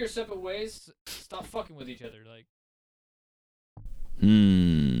go your separate ways. Stop fucking with each other. Like,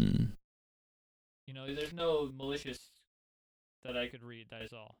 you know, there's no malicious that I could read. That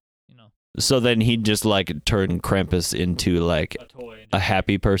is all. You know. So then he'd just like turn Krampus into like a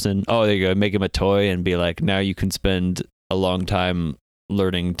happy person. Oh, there you go. Make him a toy and be like, now you can spend a long time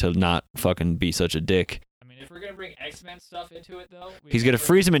learning to not fucking be such a dick. I mean, if we're gonna bring X-Men stuff into it, though, he's gonna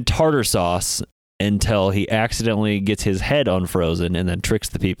freeze him in tartar sauce until he accidentally gets his head unfrozen and then tricks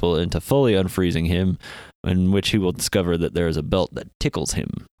the people into fully unfreezing him, in which he will discover that there is a belt that tickles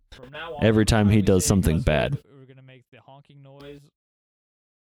him from now on, every time he does something bad. We're gonna make the honking noise.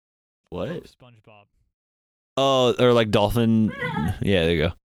 What? SpongeBob. Oh, or like dolphin. Yeah, there you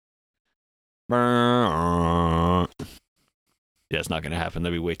go. Yeah, it's not gonna happen.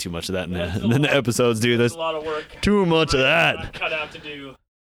 That'd be way too much of that in the episodes, dude. That's a lot of work. Too much of that. Cut out to do.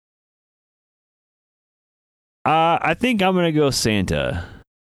 I think I'm gonna go Santa.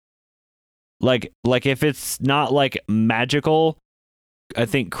 Like if it's not like magical, I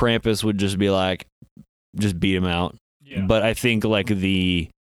think Krampus would just be like, just beat him out. Yeah. But I think like the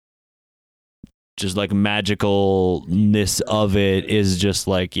just like magicalness of it is just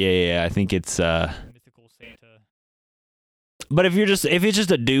like I think it's mythical Santa. But if it's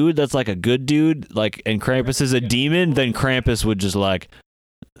just a dude that's like a good dude, like, and Krampus is a demon, then Krampus would just like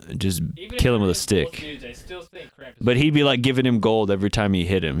kill him with a stick. Dudes, I still think Krampus. But he'd be like giving him gold every time you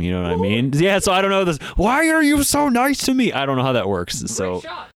hit him, you know what I mean? Yeah, so I don't know this. Why are you so nice to me? I don't know how that works. So great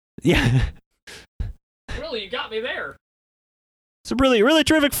shot. Yeah. Really, you got me there. It's a really, really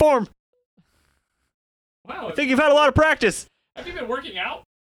terrific form. Wow. I think you've had a lot of practice. Have you been working out?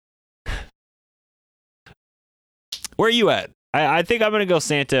 Where are you at? I think I'm gonna go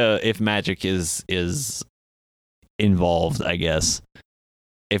Santa if magic is involved, I guess.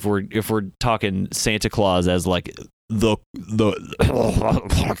 If we're talking Santa Claus as like the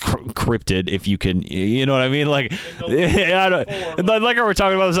cryptid, if you can, you know what I mean? Like, yeah, I don't, like we're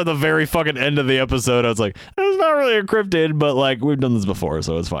talking about this at the very fucking end of the episode. I was like, it's not really a cryptid, but like we've done this before,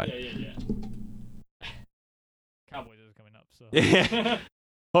 so it's fine. Yeah. Cowboys is coming up, so. Yeah.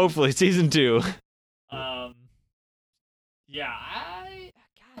 Hopefully, season 2. Yeah,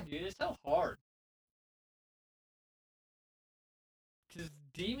 God, dude, it's so hard. Because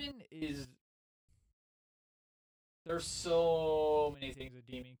demon is. There's so many things a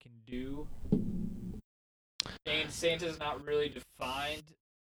demon can do. And Santa's not really defined.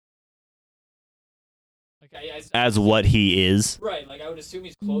 Like As what he is. Right, like I would assume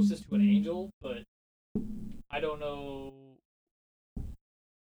he's closest to an angel, but I don't know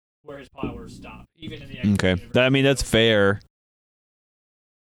where his powers stop, even in the X-Men Okay, universe. I mean that's fair.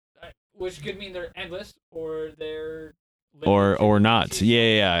 Which could mean they're endless, or they're Or not.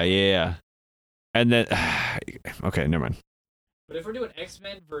 Yeah. And then, okay, never mind. But if we're doing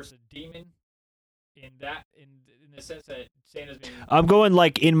X-Men versus Demon, in the sense that Santa's being, I'm going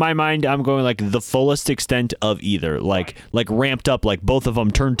like in my mind. I'm going like the fullest extent of either. Like ramped up. Like both of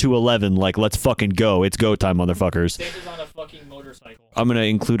them turned to 11. Like let's fucking go. It's go time, motherfuckers. Santa's on a fucking motorcycle. I'm gonna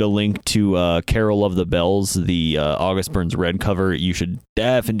include a link to Carol of the Bells, the August Burns Red cover. You should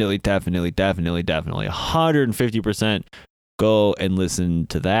definitely, 150% go and listen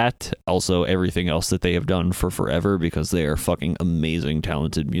to that. Also, everything else that they have done for forever, because they are fucking amazing,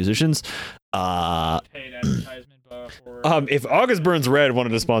 talented musicians. Paid advertisement for. If August Burns Red wanted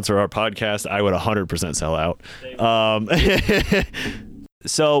to sponsor our podcast, I would 100% sell out.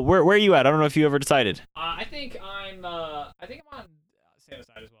 So where are you at? I don't know if you ever decided. I think I'm on Santa's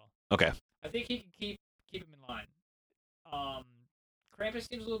side as well. Okay. I think he can keep him in line. Krampus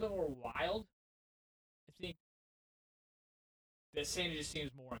seems a little bit more wild. I think that Santa just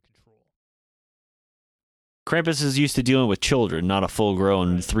seems more in control. Krampus is used to dealing with children, not a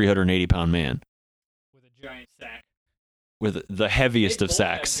full-grown 380-pound man. With a giant sack. With the heaviest They of both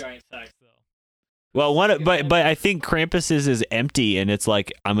sacks. have giant sacks, though. Well, but I think Krampus's is empty, and it's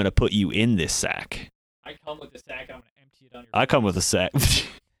like, I'm gonna put you in this sack. I come with the sack, I'm gonna empty it on your. I come with a sack.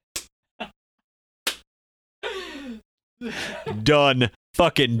 Done.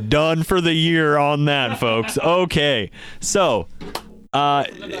 Fucking done for the year on that, folks. Okay, so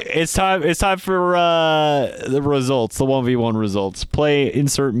it's time for the results, the 1v1 results.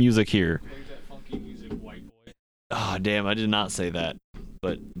 Insert music here. There's that funky music, white boy. Oh damn, I did not say that,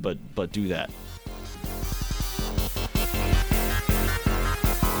 but do that.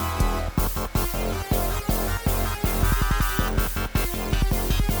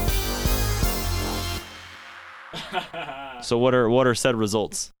 So what are said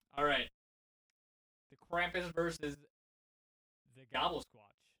results? All right. The Krampus versus the Gobble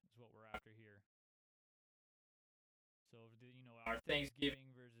Squatch is what we're after here. So our Thanksgiving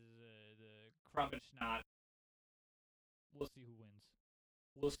versus the Krampusnacht. We'll see who wins.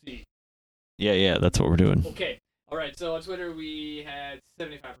 We'll see. Yeah, that's what we're doing. Okay. All right. So on Twitter we had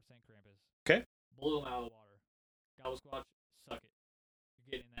 75% Krampus. Okay. Blew him out of the water. Gobble Squatch, suck it.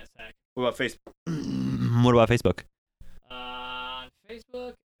 You're getting in that sack. What about Facebook? What about Facebook? On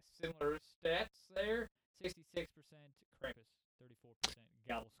Facebook, similar stats there. 66% Krampus, 34%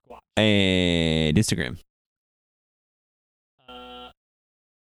 Gobble Squatch. And Instagram.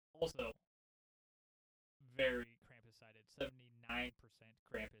 Also, very Krampus-sided. 79%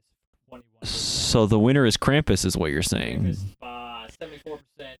 Krampus, 21%. So the winner is Krampus, is what you're saying. Krampus, 74%.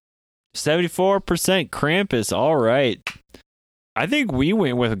 74% Krampus. All right. I think we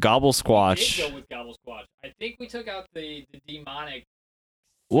went with Gobble We Squatch. did go with Gobble Squatch. I think we took out the demonic.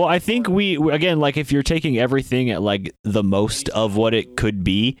 Well, I think we again, like if you're taking everything at like the most of what it could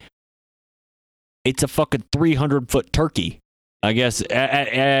be, it's a fucking 300-foot turkey. I guess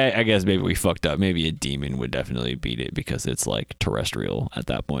maybe we fucked up. Maybe a demon would definitely beat it because it's like terrestrial at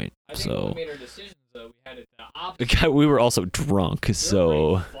that point. I think when we made our decisions, though, we had it the opposite. We were also drunk,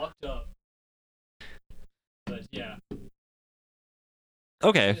 so Fucked up. But yeah.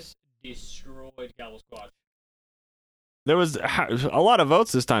 okay. Just destroyed Gobble Squatch. There was a lot of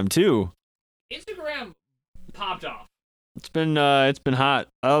votes this time too. Instagram popped off. It's been hot.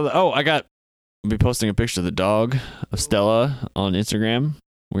 I'll be posting a picture of the dog of Stella on Instagram.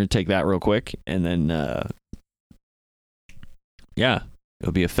 We're gonna take that real quick, and then yeah,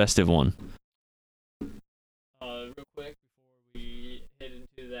 it'll be a festive one. Real quick before we head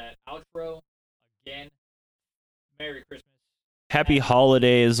into that outro, again, Merry Christmas. Happy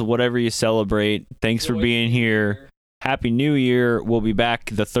holidays, whatever you celebrate. Thanks for being here. Happy New Year. We'll be back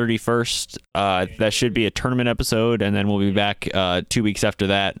the 31st. That should be a tournament episode, and then we'll be back 2 weeks after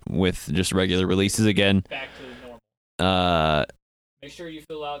that with just regular releases again. Back to the normal. Make sure you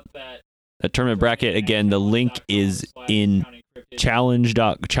fill out that tournament bracket. Again, the link is in challenge.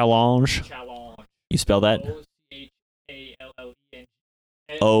 You spell that?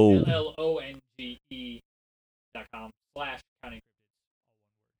 OCHALLONGE.com/counting.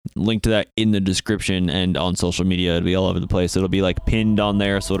 Link to that in the description and on social media. It'll be all over the place. It'll be like pinned on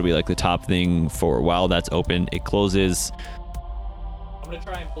there, so it'll be like the top thing for while that's open. It closes. I'm gonna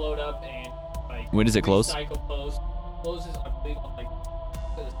try and blow it up and like. When does it close? Closes, I believe, on like.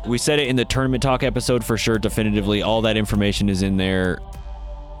 We said it in the tournament talk episode for sure, definitively. All that information is in there.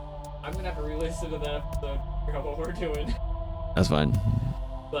 I'm gonna have to re-listen to that episode, figure out what we're doing. That's fine.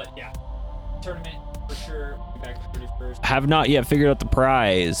 But yeah, tournament for sure. Be back to 31st. Have not yet figured out the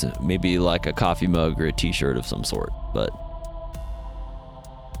prize. Maybe like a coffee mug or a t-shirt of some sort, but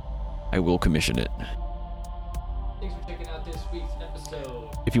I will commission it. Thanks for checking out this week's episode.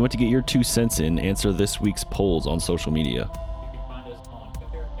 If you want to get your 2 cents in, answer this week's polls on social media. You can find us on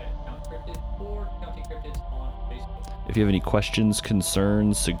Twitter at Count Cryptid or Counting Cryptids on Facebook. If you have any questions,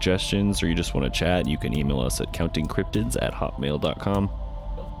 concerns, suggestions, or you just want to chat, you can email us at countingcryptids@hotmail.com.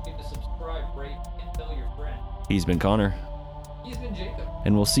 Don't forget to subscribe, rate, and tell your friends. He's been Connor. He's been Jacob.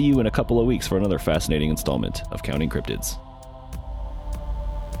 And we'll see you in a couple of weeks for another fascinating installment of Counting Cryptids.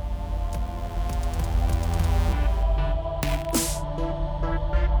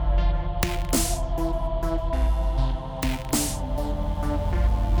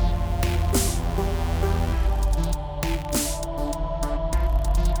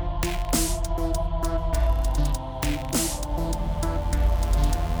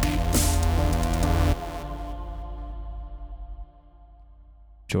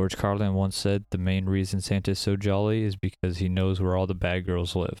 George Carlin once said the main reason Santa's so jolly is because he knows where all the bad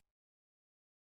girls live.